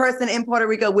only person in Puerto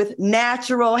Rico with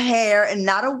natural hair and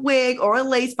not a wig or a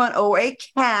lace front or a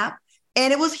cap.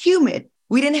 And it was humid.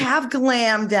 We didn't have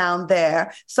glam down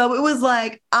there. So it was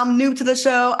like, I'm new to the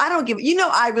show. I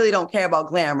really don't care about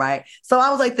glam, right? So I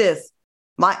was like this.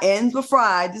 My ends were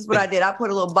fried. This is what I did. I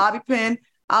put a little bobby pin.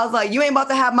 I was like, you ain't about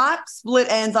to have my split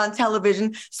ends on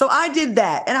television. So I did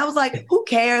that. And I was like, who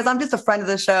cares? I'm just a friend of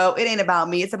the show. It ain't about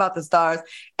me. It's about the stars.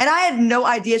 And I had no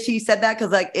idea she said that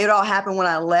because like it all happened when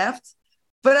I left.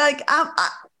 But like,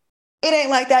 it ain't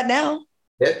like that now.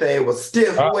 That thing was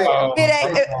stiff.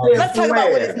 Let's talk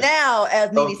about what is now,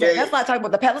 as Nene said. Let's not talk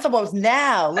about the past. Let's talk about what's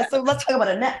now. Let's talk about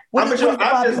it now. I'm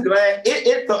just glad.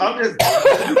 You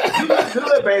look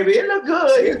good, baby. It look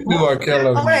good. You are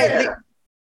killing me.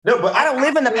 No, but I don't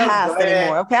live in the past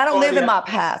anymore. Okay, I don't live in my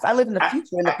past. I live in the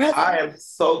future, in the present. I am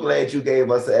so glad you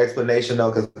gave us an explanation, though,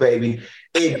 because baby,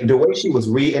 the way she was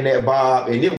reading that Bob,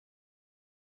 and it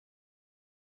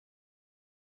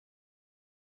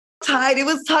tight. It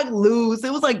was tucked loose.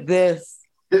 It was like this.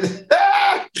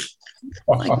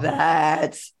 Like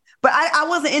that. But I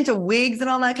wasn't into wigs and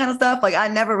all that kind of stuff. Like I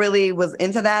never really was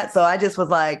into that. So I just was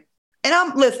like,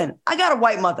 listen, I got a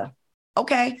white mother.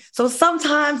 Okay. So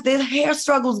sometimes there's hair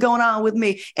struggles going on with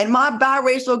me. And my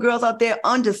biracial girls out there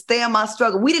understand my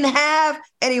struggle. We didn't have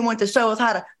anyone to show us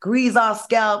how to grease our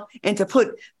scalp and to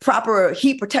put proper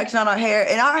heat protection on our hair.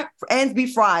 And our ends be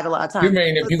fried a lot of times. You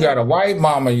mean if you got a white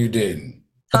mama, you didn't?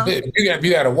 Huh? If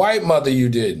you had a white mother, you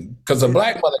didn't. Because a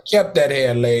black mother kept that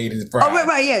hair laid and fried. Oh,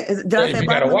 right, yeah. Did I say if you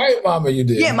got a white mama, you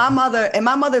did. Yeah, my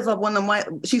mother's like one of them white.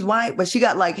 She's white, but she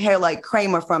got like hair like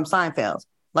Kramer from Seinfeld.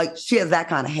 Like she has that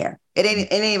kind of hair. It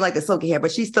ain't like the silky hair,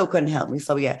 but she still couldn't help me.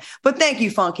 So yeah. But thank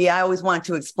you, Funky. I always wanted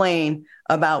to explain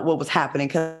about what was happening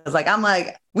because like I'm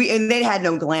like and they had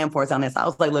no glam for us on this. I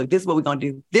was like, look, this is what we're gonna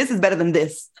do. This is better than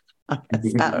this. I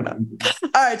don't know.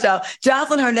 All right, y'all.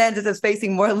 Jocelyn Hernandez is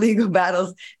facing more legal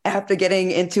battles after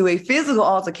getting into a physical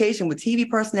altercation with TV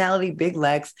personality Big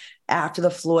Lex after the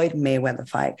Floyd Mayweather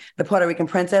fight. The Puerto Rican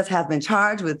princess has been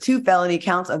charged with 2 felony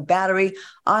counts of battery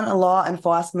on a law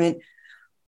enforcement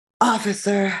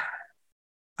officer.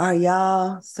 Are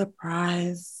y'all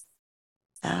surprised?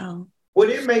 Al? Would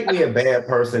it make me a bad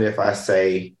person if I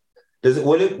say,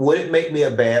 would it make me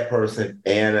a bad person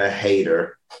and a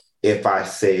hater if I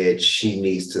said she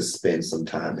needs to spend some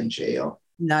time in jail?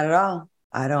 Not at all.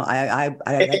 I don't.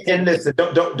 And listen,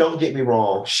 don't get me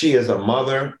wrong. She is a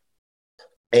mother,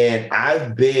 and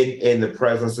I've been in the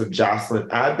presence of Jocelyn.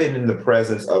 I've been in the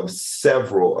presence of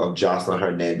several of Jocelyn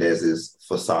Hernandez's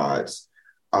facades.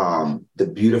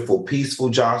 The beautiful, peaceful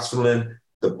Jocelyn,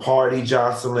 the party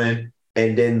Jocelyn,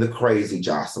 and then the crazy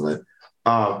Jocelyn.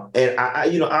 And I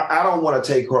don't want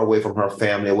to take her away from her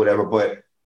family or whatever, but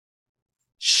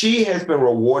she has been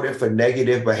rewarded for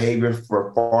negative behavior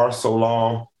for far so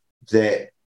long that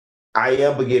I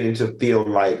am beginning to feel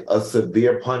like a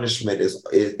severe punishment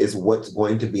is what's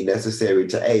going to be necessary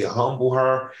to humble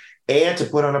her and to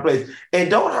put her in a place.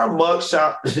 And don't her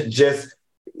mugshot just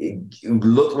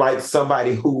look like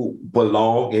somebody who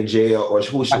belong in jail or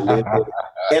who should live there?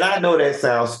 And I know that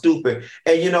sounds stupid.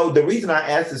 And the reason I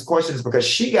asked this question is because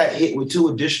she got hit with 2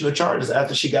 additional charges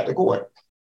after she got to court.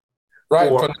 Right,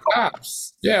 for the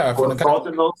cops. Yeah, for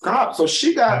assaulting those cops. So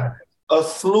she got a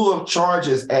slew of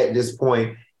charges at this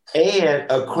point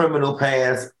and a criminal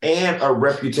past and a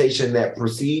reputation that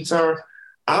precedes her.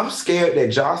 I'm scared that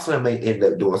Jocelyn may end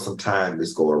up doing some time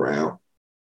this go around.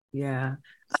 Yeah.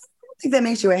 I don't think that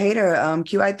makes you a hater,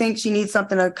 Q. I think she needs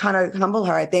something to kind of humble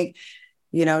her. I think,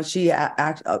 she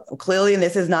acts clearly, and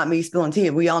this is not me spilling tea.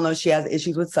 We all know she has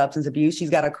issues with substance abuse. She's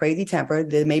got a crazy temper.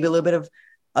 There may be a little bit of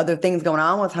other things going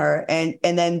on with her. And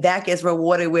then that gets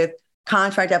rewarded with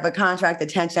contract after contract,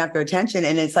 attention after attention.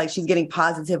 And it's like she's getting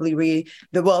negatively,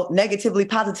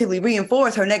 positively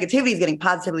reinforced. Her negativity is getting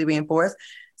positively reinforced.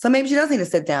 So maybe she does need to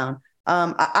sit down.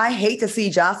 I hate to see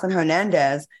Jocelyn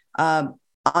Hernandez on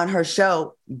her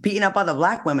show beating up other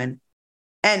Black women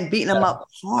and beating them up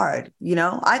hard.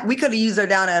 We could have used her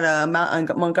down at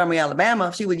Montgomery, Alabama,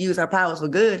 if she would use her powers for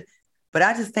good. But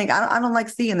I just think I don't like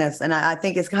seeing this, and I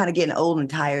think it's kind of getting old and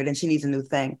tired, and she needs a new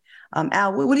thing.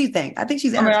 Al, what do you think? I think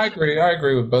she's. I agree. I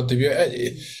agree with both of you.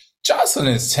 Jocelyn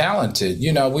is talented.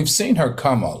 We've seen her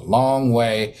come a long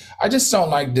way. I just don't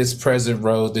like this present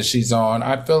road that she's on.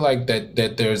 I feel like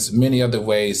that there's many other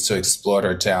ways to exploit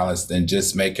her talents than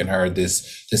just making her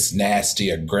this nasty,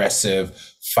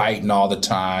 aggressive, fighting all the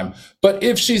time. But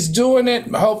if she's doing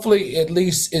it, hopefully at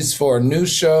least it's for a new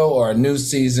show or a new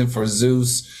season for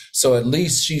Zeus. So at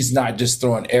least she's not just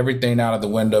throwing everything out of the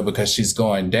window because she's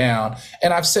going down.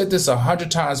 And I've said this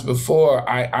 100 times before.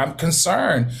 I'm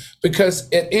concerned because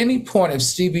at any point, if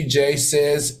Stevie J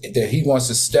says that he wants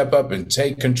to step up and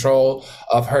take control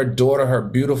of her daughter, her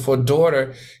beautiful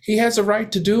daughter, he has a right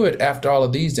to do it after all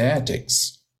of these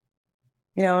antics.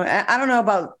 I don't know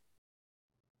about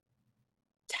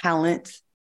talent.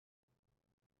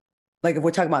 Like if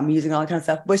we're talking about music and all that kind of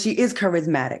stuff, but she is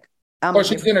charismatic. Or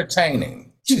she's entertaining.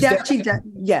 Yes, she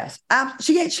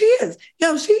is.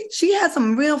 She has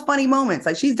some real funny moments.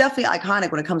 Like she's definitely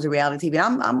iconic when it comes to reality TV.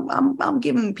 I'm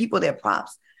giving people their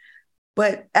props,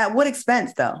 but at what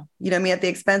expense, though? At the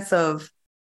expense of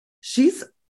she's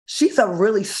a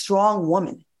really strong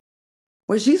woman,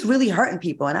 where she's really hurting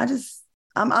people, and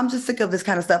I'm just sick of this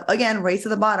kind of stuff. Again, race to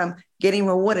the bottom, getting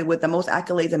rewarded with the most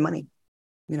accolades and money.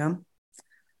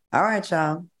 All right,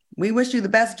 y'all. We wish you the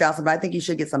best, Jocelyn, but I think you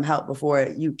should get some help before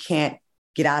you can't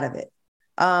get out of it.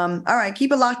 All right,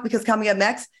 keep it locked because coming up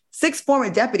next, 6 former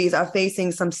deputies are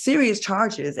facing some serious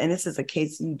charges, and this is a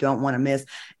case you don't want to miss.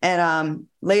 And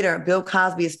later, Bill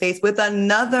Cosby is faced with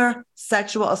another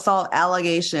sexual assault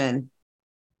allegation.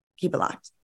 Keep it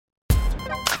locked.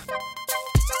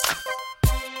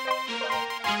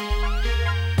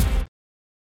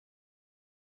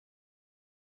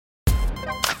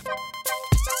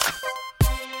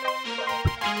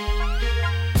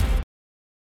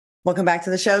 Welcome back to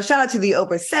the show. Shout out to the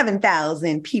over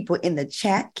 7,000 people in the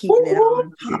chat, keeping it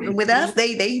on popping with us.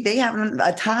 They having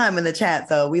a time in the chat,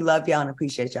 so we love y'all and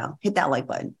appreciate y'all. Hit that like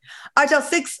button. All right, y'all.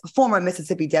 6 former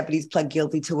Mississippi deputies pled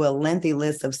guilty to a lengthy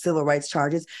list of civil rights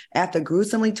charges after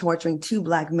gruesomely torturing 2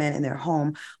 Black men in their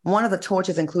home. One of the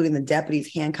tortures including the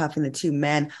deputies handcuffing the 2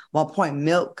 men while pouring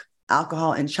milk,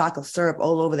 alcohol, and chocolate syrup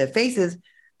all over their faces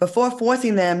before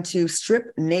forcing them to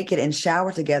strip naked and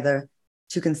shower together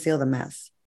to conceal the mess.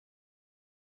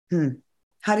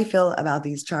 How do you feel about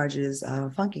these charges,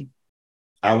 Funky?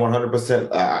 I 100%.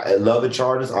 I love the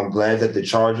charges. I'm glad that the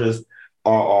charges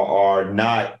are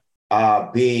not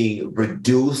being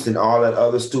reduced and all that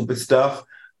other stupid stuff.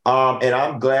 And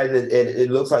I'm glad that it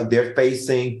looks like they're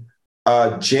facing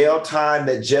jail time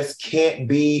that just can't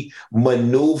be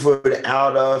maneuvered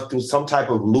out of through some type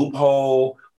of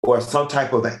loophole or some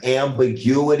type of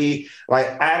ambiguity.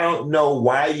 Like, I don't know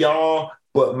why, y'all,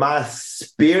 but my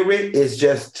spirit is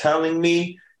just telling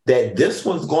me that this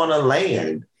one's going to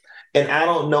land. And I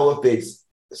don't know if it's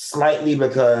slightly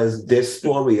because this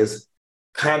story is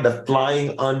kind of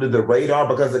flying under the radar,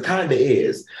 because it kind of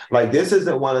is. Like, this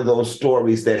isn't one of those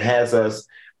stories that has us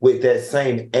with that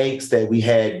same angst that we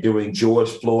had during George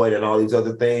Floyd and all these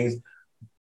other things.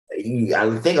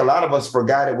 I think a lot of us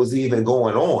forgot it was even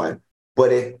going on,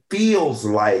 but it feels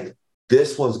like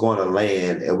this one's going to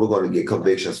land and we're going to get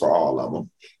convictions for all of them.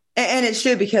 And it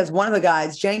should, because one of the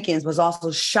guys, Jenkins, was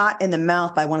also shot in the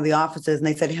mouth by one of the officers, and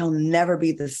they said he'll never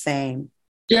be the same.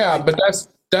 Yeah, but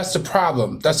that's the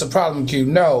problem. That's the problem, Q.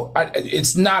 No,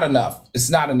 it's not enough. It's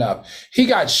not enough. He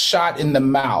got shot in the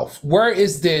mouth. Where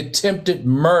is the attempted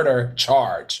murder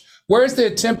charge? Where's the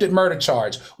attempted murder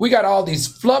charge? We got all these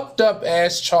fluffed up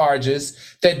ass charges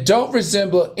that don't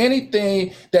resemble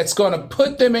anything that's going to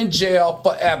put them in jail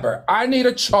forever. I need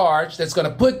a charge that's going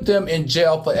to put them in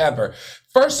jail forever.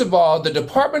 First of all, the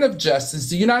Department of Justice,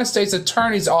 the United States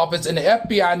Attorney's Office, and the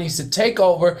FBI needs to take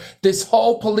over this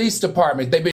whole police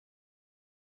department. They've been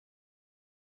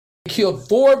killed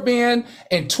 4 men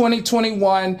in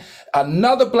 2021.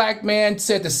 Another Black man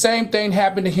said the same thing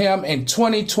happened to him in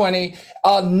 2020.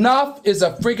 Enough is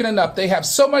a freaking enough. They have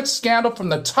so much scandal from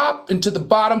the top and to the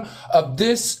bottom of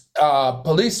this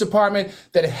police department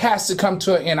that it has to come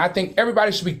to an end. I think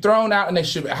everybody should be thrown out and they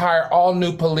should hire all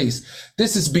new police.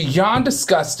 This is beyond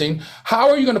disgusting. How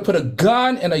are you going to put a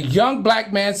gun in a young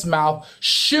Black man's mouth,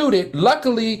 shoot it?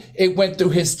 Luckily, it went through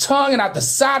his tongue and out the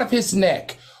side of his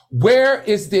neck. Where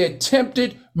is the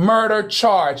attempted murder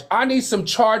charge? I need some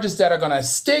charges that are going to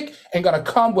stick and going to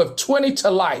come with 20 to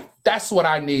life. That's what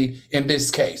I need in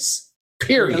this case,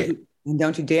 period. And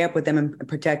don't you dare put them in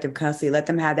protective custody. Let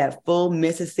them have that full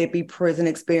Mississippi prison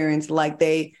experience like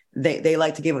they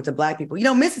like to give it to Black people. You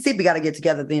know, Mississippi got to get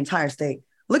together, the entire state.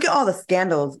 Look at all the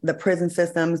scandals, the prison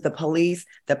systems, the police,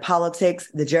 the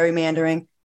politics, the gerrymandering.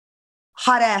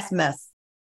 Hot ass mess.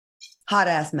 Hot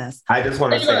ass mess. I just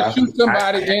want to say, shoot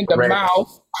somebody in the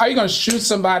mouth. How are you going to shoot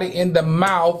somebody in the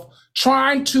mouth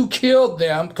trying to kill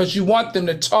them because you want them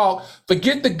to talk?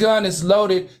 Forget the gun is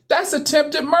loaded. That's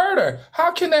attempted murder.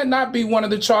 How can that not be one of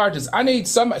the charges? I need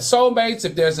some soulmates.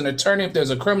 If there's an attorney, if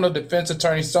there's a criminal defense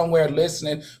attorney somewhere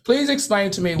listening, please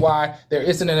explain to me why there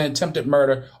isn't an attempted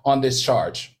murder on this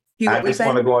charge. I just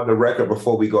want to go on the record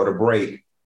before we go to break.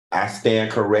 I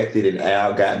stand corrected, and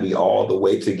Al got me all the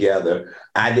way together.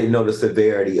 I didn't know the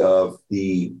severity of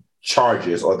the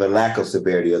charges or the lack of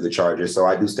severity of the charges. So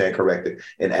I do stand corrected.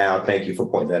 And Al, thank you for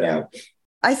pointing that out.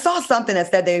 I saw something that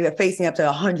said they were facing up to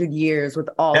 100 years with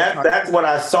all. That's what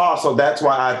I saw. So that's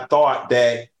why I thought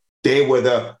that they were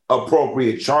the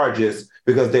appropriate charges,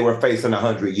 because they were facing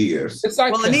 100 years. It's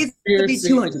like, well, it needs to be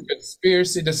 200.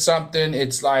 Conspiracy to something.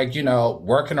 It's like, you know,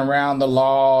 working around the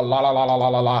law, la, la, la, la, la,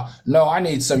 la, la. No, I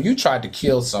need some. You tried to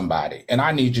kill somebody, and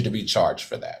I need you to be charged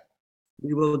for that.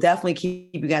 We will definitely keep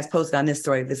you guys posted on this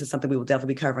story. This is something we will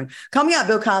definitely be covering. Coming up,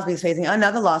 Bill Cosby is facing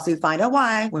another lawsuit. Find out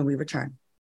why when we return.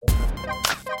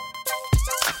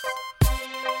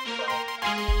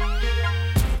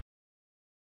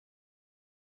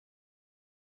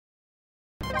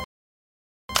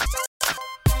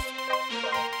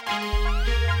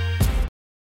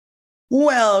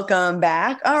 Welcome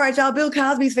back. All right, y'all. Bill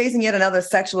Cosby's facing yet another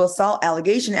sexual assault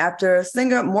allegation after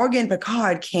singer Morgan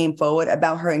Pickard came forward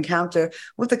about her encounter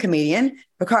with the comedian.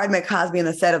 Pickard met Cosby on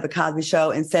the set of The Cosby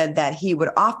Show and said that he would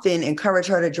often encourage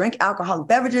her to drink alcoholic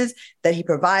beverages that he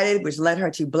provided, which led her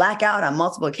to black out on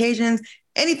multiple occasions.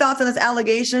 Any thoughts on this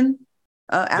allegation?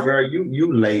 Girl,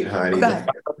 you late, honey.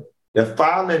 The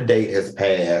filing date has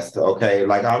passed, okay?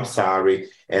 Like, I'm sorry.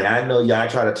 And I know y'all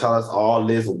try to tell us all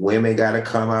this, women got to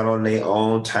come out on their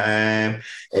own time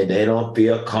and they don't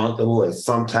feel comfortable. And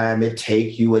sometimes it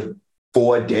take you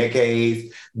 4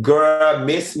 decades. Girl,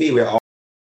 miss me with all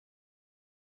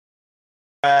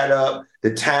dried up.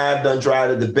 The time done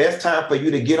dried up. The best time for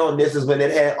you to get on this is when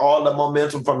it had all the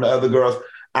momentum from the other girls.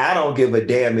 I don't give a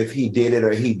damn if he did it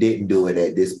or he didn't do it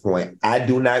at this point. I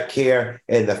do not care,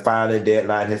 and the filing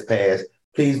deadline has passed.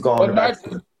 Please go on about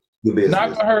your business.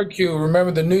 Not for her, Q. Remember,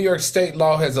 the New York state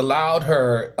law has allowed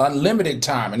her unlimited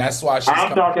time, and that's why she's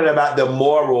I'm talking about the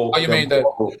moral. Oh, you mean the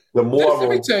moral let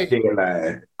me tell you,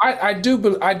 deadline. I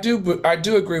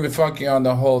do agree with Funky on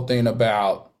the whole thing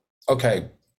about, okay,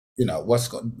 you know,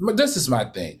 but this is my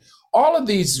thing. All of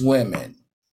these women,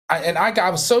 I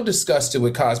was so disgusted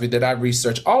with Cosby that I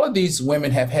researched. All of these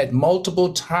women have had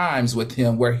multiple times with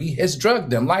him where he has drugged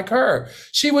them, like her.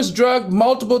 She was drugged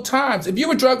multiple times. If you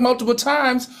were drugged multiple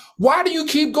times, why do you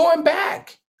keep going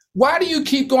back? Why do you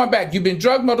keep going back? You've been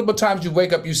drugged multiple times. You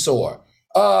wake up, you sore.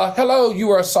 Hello, you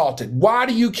were assaulted. Why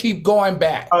do you keep going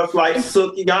back? I was like,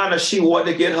 Sukiyana, she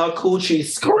wanted to get her coochie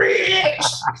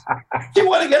scratched. She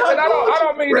wanted to get her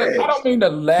I don't mean to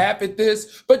laugh at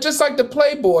this, but just like the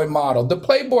Playboy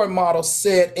model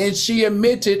said, and she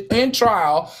admitted in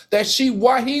trial that she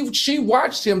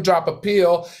watched him drop a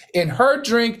pill in her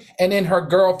drink and in her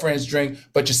girlfriend's drink,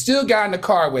 but you still got in the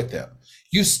car with him.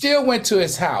 You still went to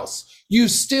his house. You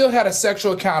still had a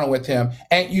sexual encounter with him,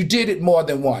 and you did it more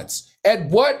than once. At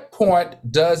what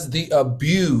point does the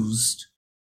abused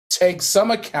take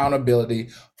some accountability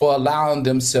for allowing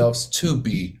themselves to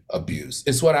be abused?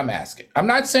 Is what I'm asking. I'm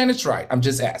not saying it's right. I'm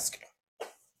just asking.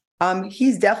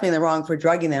 He's definitely in the wrong for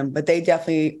drugging them, but they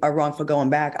definitely are wrong for going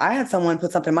back. I had someone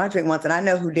put something in my drink once, and I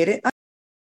know who did it.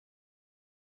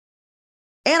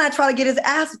 And I tried to get his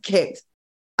ass kicked.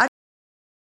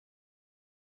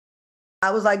 I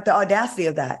was like, the audacity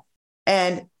of that.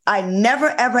 And I never,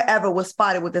 ever, ever was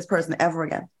spotted with this person ever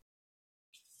again.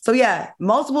 So yeah,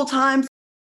 multiple times,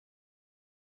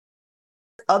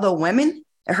 other women,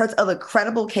 it hurts other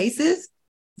credible cases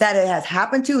that it has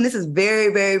happened to. And this is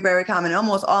very, very, very common.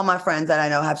 Almost all my friends that I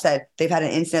know have said they've had an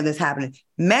incident of this happening.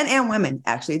 Men and women,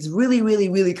 actually. It's really, really,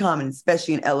 really common,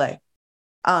 especially in LA.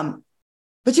 But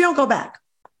you don't go back.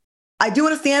 I do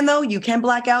understand though, you can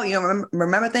black out, you don't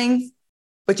remember things.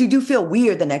 But you do feel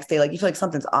weird the next day. Like you feel like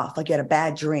something's off, like you had a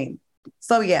bad dream.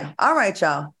 So yeah. All right,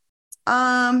 y'all.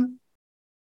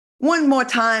 One more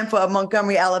time for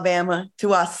Montgomery, Alabama,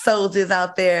 to our soldiers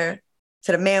out there,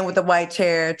 to the man with the white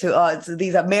chair, to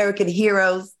these American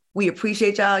heroes. We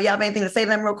appreciate y'all. Y'all have anything to say to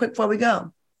them real quick before we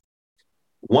go?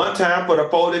 One time for the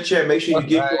folded chair. Make sure you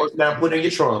get yours now. Put it in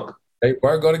your trunk. They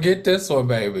weren't going to get this one,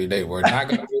 baby. They were not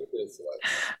going to get this one.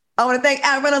 I want to thank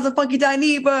Al Reynolds and Funky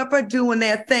Dineva for doing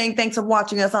their thing. Thanks for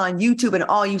watching us on YouTube and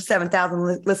all you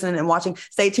 7,000 listening and watching.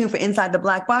 Stay tuned for Inside the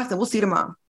Black Box, and we'll see you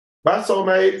tomorrow. Bye,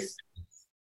 soulmates.